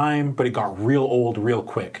at the time, but it got real old real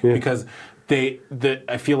quick. Yeah. Because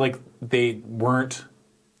I feel like they weren't,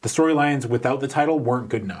 the storylines without the title weren't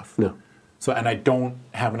good enough. No. So, and I don't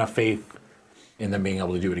have enough faith in them being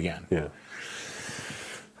able to do it again. Yeah.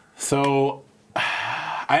 So,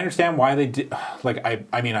 I understand why they did. Like,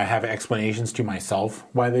 I mean, I have explanations to myself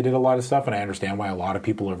why they did a lot of stuff, and I understand why a lot of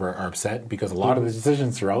people are upset, because a lot of the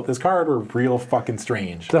decisions throughout this card were real fucking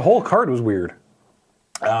strange. The whole card was weird.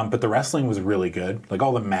 But the wrestling was really good. Like,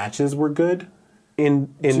 all the matches were good.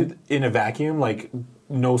 In a vacuum, like,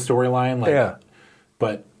 no storyline. Like, yeah.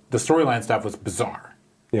 But the storyline stuff was bizarre.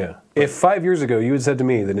 Yeah. If 5 years ago you had said to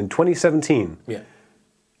me that in 2017... Yeah.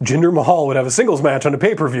 Jinder Mahal would have a singles match on a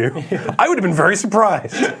pay-per-view, I would have been very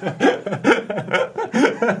surprised.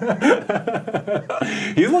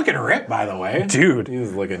 He's looking ripped, by the way. Dude.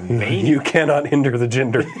 He's looking veiny. You cannot hinder the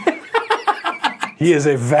Jinder. He is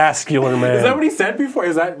a vascular man. Is that what he said before?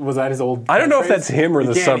 Was that his old... I don't know if that's him or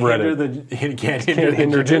the subreddit. He can't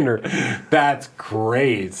hinder Jinder. That's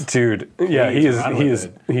great. Dude. Yeah, he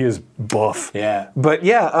is buff. Yeah. But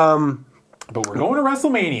yeah, but we're going to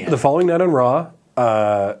WrestleMania. The following night on Raw,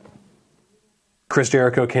 Chris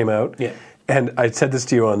Jericho came out. Yeah. And I said this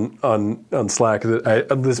to you on Slack,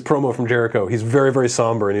 this promo from Jericho, he's very, very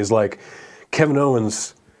somber, and he's like, Kevin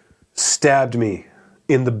Owens stabbed me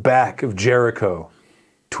in the back of Jericho.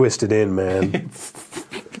 Twisted in, man.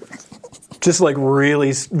 Just like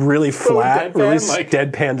really, really flat, really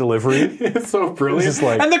deadpan delivery. It's so brilliant. It's just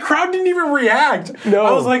like, and the crowd didn't even react. No.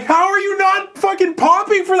 I was like, how are you not fucking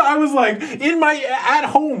popping for that? I was like, at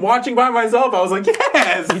home watching by myself. I was like,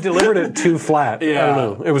 yes. He delivered it too flat. Yeah. I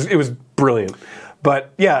don't know. It was brilliant.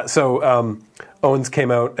 But yeah, so Owens came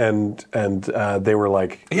out and they were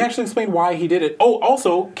like... He actually explained why he did it. Oh,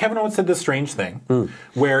 also, Kevin Owens said this strange thing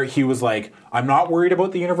where he was like, I'm not worried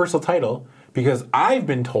about the Universal title because I've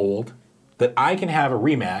been told that I can have a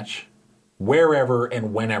rematch wherever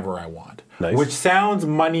and whenever I want. Nice. Which sounds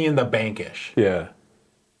Money in the Bank-ish. Yeah,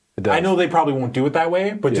 it does. I know they probably won't do it that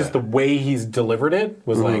way, but just the way he's delivered it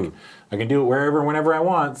was like, I can do it wherever and whenever I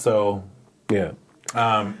want, so... Yeah.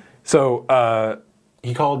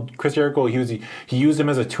 He called Chris Jericho, he used him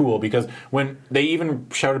as a tool, because when they even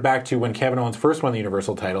shouted back to when Kevin Owens first won the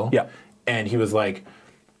Universal title, and he was like,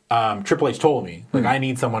 Triple H told me, like, I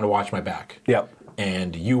need someone to watch my back. Yeah.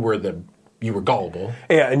 And you were gullible.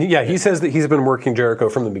 Yeah, and he says that he's been working Jericho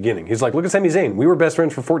from the beginning. He's like, look at Sami Zayn. We were best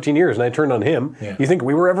friends for 14 years, and I turned on him. Yeah. You think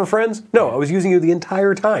we were ever friends? No, I was using you the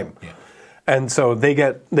entire time. Yeah. And so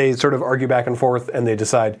they sort of argue back and forth, and they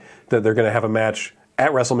decide that they're going to have a match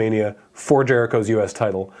at WrestleMania for Jericho's U.S.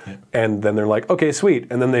 title. Yeah. And then they're like, okay, sweet.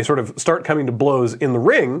 And then they sort of start coming to blows in the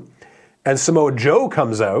ring, and Samoa Joe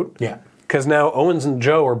comes out. Yeah. Because now Owens and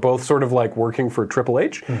Joe are both sort of like working for Triple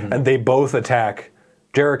H, and they both attack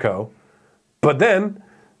Jericho. But then,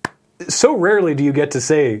 so rarely do you get to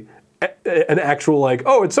say an actual like,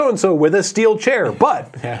 oh, it's so-and-so with a steel chair.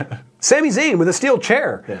 But Sami Zayn with a steel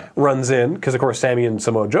chair runs in, because, of course, Sami and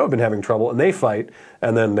Samoa Joe have been having trouble, and they fight,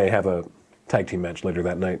 and then they have a tag team match later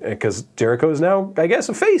that night, because Jericho is now, I guess,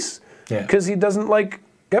 a face, because he doesn't like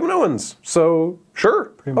Kevin Owens. So,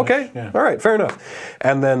 sure, okay, all right, fair enough.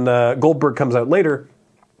 And then Goldberg comes out later,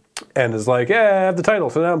 and is like, yeah, I have the title,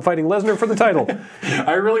 so now I'm fighting Lesnar for the title.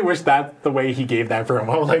 I really wish that's the way he gave that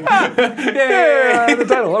promo. Like, yeah, I have the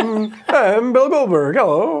title. I'm Bill Goldberg,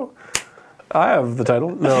 hello. I have the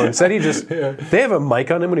title. No, instead he just, they have a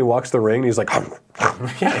mic on him when he walks the ring, and he's like,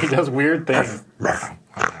 yeah, he does weird things.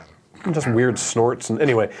 Just weird snorts. And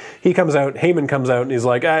anyway, he comes out, Heyman comes out, and he's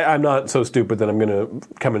like, I'm not so stupid that I'm going to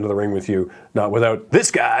come into the ring with you, not without this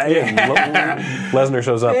guy. And Lesnar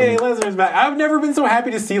shows up. Hey, Lesnar's back. I've never been so happy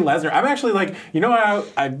to see Lesnar. I'm actually like, you know how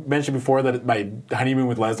I mentioned before that my honeymoon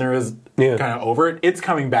with Lesnar is kind of over it? It's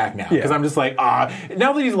coming back now. Because I'm just like,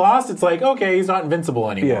 now that he's lost, it's like, okay, he's not invincible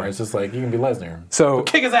anymore. Yeah. It's just like, you can be Lesnar. So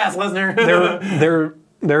kick his ass, Lesnar.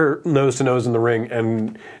 they're nose to nose in the ring,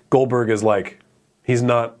 and Goldberg is like, he's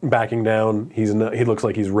not backing down. He looks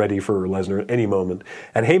like he's ready for Lesnar at any moment.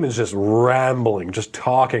 And Heyman's just rambling, just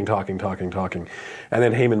talking. And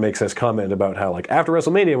then Heyman makes this comment about how, like, after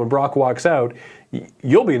WrestleMania, when Brock walks out,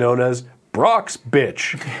 you'll be known as Brock's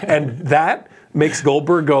bitch. And that makes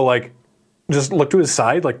Goldberg go, like, just look to his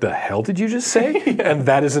side, like, the hell did you just say? And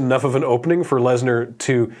that is enough of an opening for Lesnar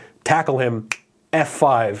to tackle him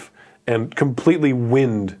F5 and completely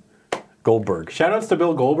wind Goldberg. Shoutouts to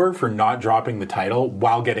Bill Goldberg for not dropping the title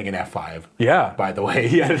while getting an F5. Yeah. By the way,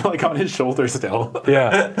 he had it like on his shoulder still.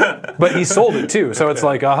 Yeah. But he sold it too. So it's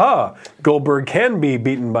like, aha, Goldberg can be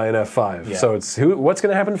beaten by an F5. Yeah. So it's what's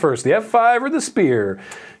going to happen first, the F5 or the spear?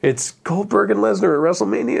 It's Goldberg and Lesnar at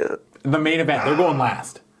WrestleMania. The main event. They're going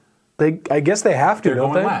last. I guess they have to,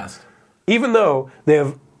 don't they? They're going last. Even though they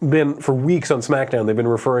have been, for weeks on SmackDown, they've been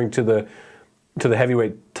referring to the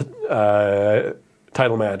heavyweight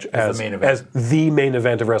title match as the main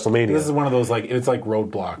event of WrestleMania. This is one of those, like, it's like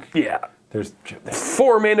Roadblock. Yeah. There's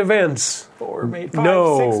 4 main events. 6 main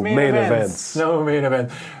events. No main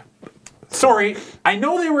event. Sorry, I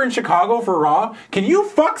know they were in Chicago for Raw. Can you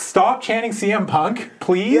stop chanting CM Punk,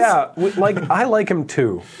 please? Yeah, like, I like him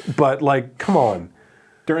too, but, like, come on.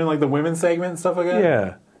 During, like, the women's segment and stuff like that?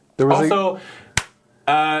 Yeah. There was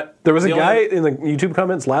a guy in the YouTube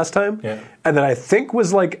comments last time, and that I think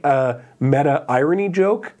was like a meta irony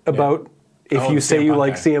joke about if you say you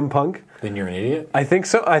like CM Punk, then you're an idiot. I think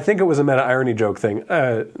so. I think it was a meta irony joke thing.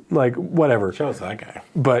 Like, whatever. Shows that guy.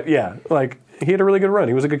 But yeah, like, he had a really good run.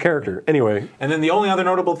 He was a good character. Anyway. And then the only other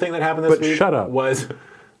notable thing that happened this week was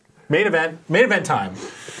main event time.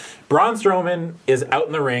 Braun Strowman is out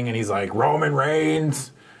in the ring, and he's like, Roman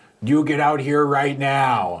Reigns, you get out here right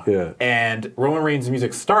now. Yeah. And Roman Reigns'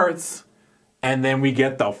 music starts, and then we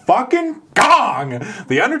get the fucking gong.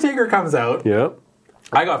 The Undertaker comes out. Yep.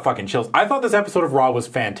 I got fucking chills. I thought this episode of Raw was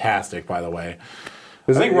fantastic, by the way.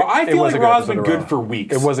 I feel like Raw's been good for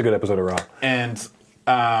weeks. It was a good episode of Raw. And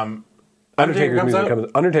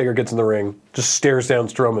Undertaker gets in the ring, just stares down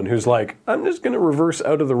Strowman, who's like, I'm just going to reverse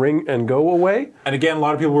out of the ring and go away. And again, a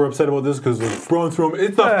lot of people were upset about this because Braun Strowman,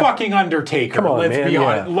 it's the fucking Undertaker. Come on, let's be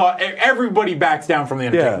honest. Everybody backs down from the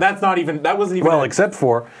Undertaker. Yeah. That wasn't even... Well, except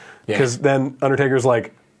for, because then Undertaker's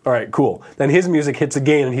like, all right, cool. Then his music hits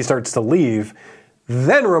again and he starts to leave.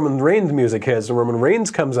 Then Roman Reigns' music hits and Roman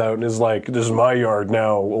Reigns comes out and is like, this is my yard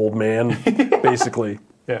now, old man, basically.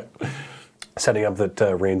 Yeah. Setting up that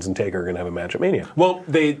Reigns and Taker are going to have a match at Mania. Well,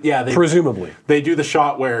 they presumably they do the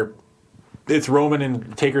shot where it's Roman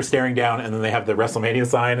and Taker staring down, and then they have the WrestleMania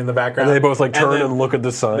sign in the background. And they both like turn and look at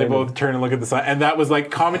the sign. They both turn and look at the sign, and that was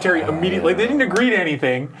like commentary immediately. Like, they didn't agree to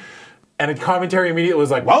anything, and a commentary immediately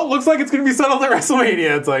was like, "Well, it looks like it's going to be settled at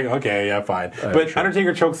WrestleMania." It's like, okay, yeah, fine. But sure.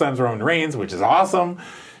 Undertaker chokeslams Roman Reigns, which is awesome,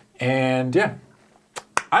 and yeah,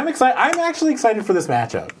 I'm excited. I'm actually excited for this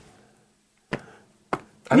matchup.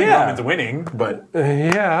 I think Roman's winning, but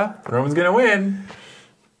Roman's going to win.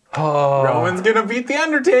 Oh. Roman's going to beat The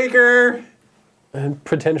Undertaker. And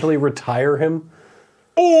potentially retire him.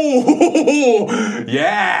 Oh,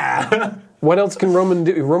 yeah. What else can Roman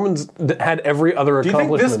do? Roman's had every other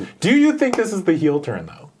accomplishment. Do you think this is the heel turn,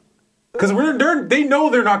 though? Because they know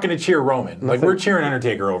they're not going to cheer Roman. Like, we're cheering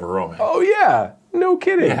Undertaker over Roman. Oh, yeah. No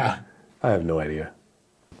kidding. Yeah. I have no idea.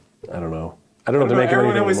 I don't know. I don't know what to make of anything.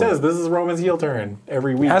 Everyone always says this is Roman's heel turn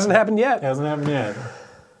every week. Hasn't happened yet.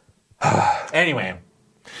 Anyway,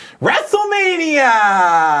 WrestleMania!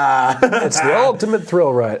 It's the ultimate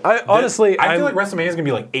thrill ride. I feel like WrestleMania is going to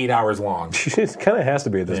be like 8 hours long. It kind of has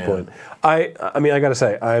to be at this point. I mean, I got to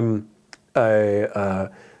say,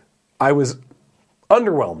 I was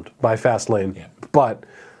underwhelmed by Fastlane, but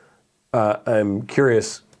I'm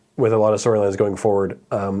curious with a lot of storylines going forward.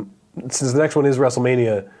 Since the next one is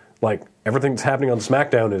WrestleMania, like everything that's happening on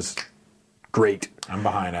SmackDown is great. I'm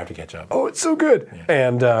behind. I have to catch up. Oh, it's so good,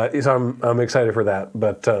 and so I'm excited for that.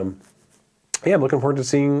 But yeah, I'm looking forward to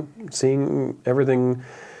seeing everything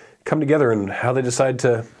come together and how they decide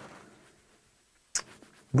to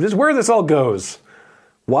just where this all goes.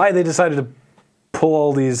 Why they decided to pull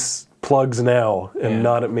all these plugs now and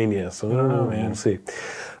not at Mania. So we'll see.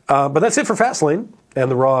 But that's it for Fastlane and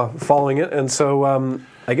the Raw following it. And so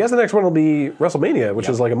I guess the next one will be WrestleMania, which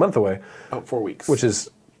is like a month away. About 4 weeks. Which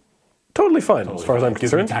is totally fine as far as I'm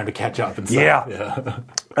Gives me concerned. time to catch up and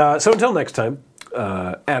stuff. So until next time,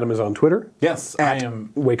 Adam is on Twitter. Yes, I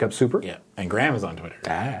am. Wake Up Super. Yeah, and Graham is on Twitter.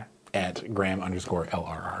 At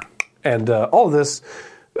Graham_LRR. And all of this,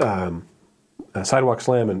 Sidewalk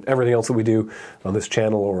Slam and everything else that we do on this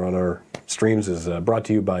channel or on our streams is brought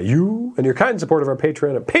to you by you and your kind support of our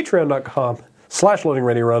Patreon at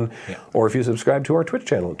patreon.com/loadingreadyrun, or if you subscribe to our Twitch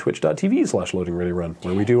channel at twitch.tv/loadingreadyrun,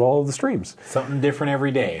 where we do all of the streams. Something different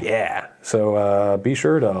every day. Yeah. So be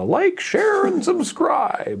sure to like, share, and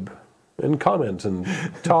subscribe, and comment, and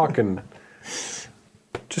talk, and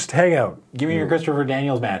just hang out. Give me your Christopher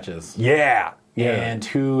Daniels matches. Yeah. And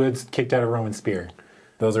who is kicked out of Roman Spear.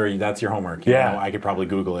 That's your homework. You know, I could probably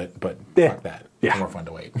Google it, but fuck that. It's more fun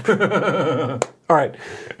to wait. All right.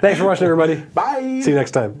 Thanks for watching, everybody. Bye. See you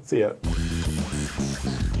next time. See ya.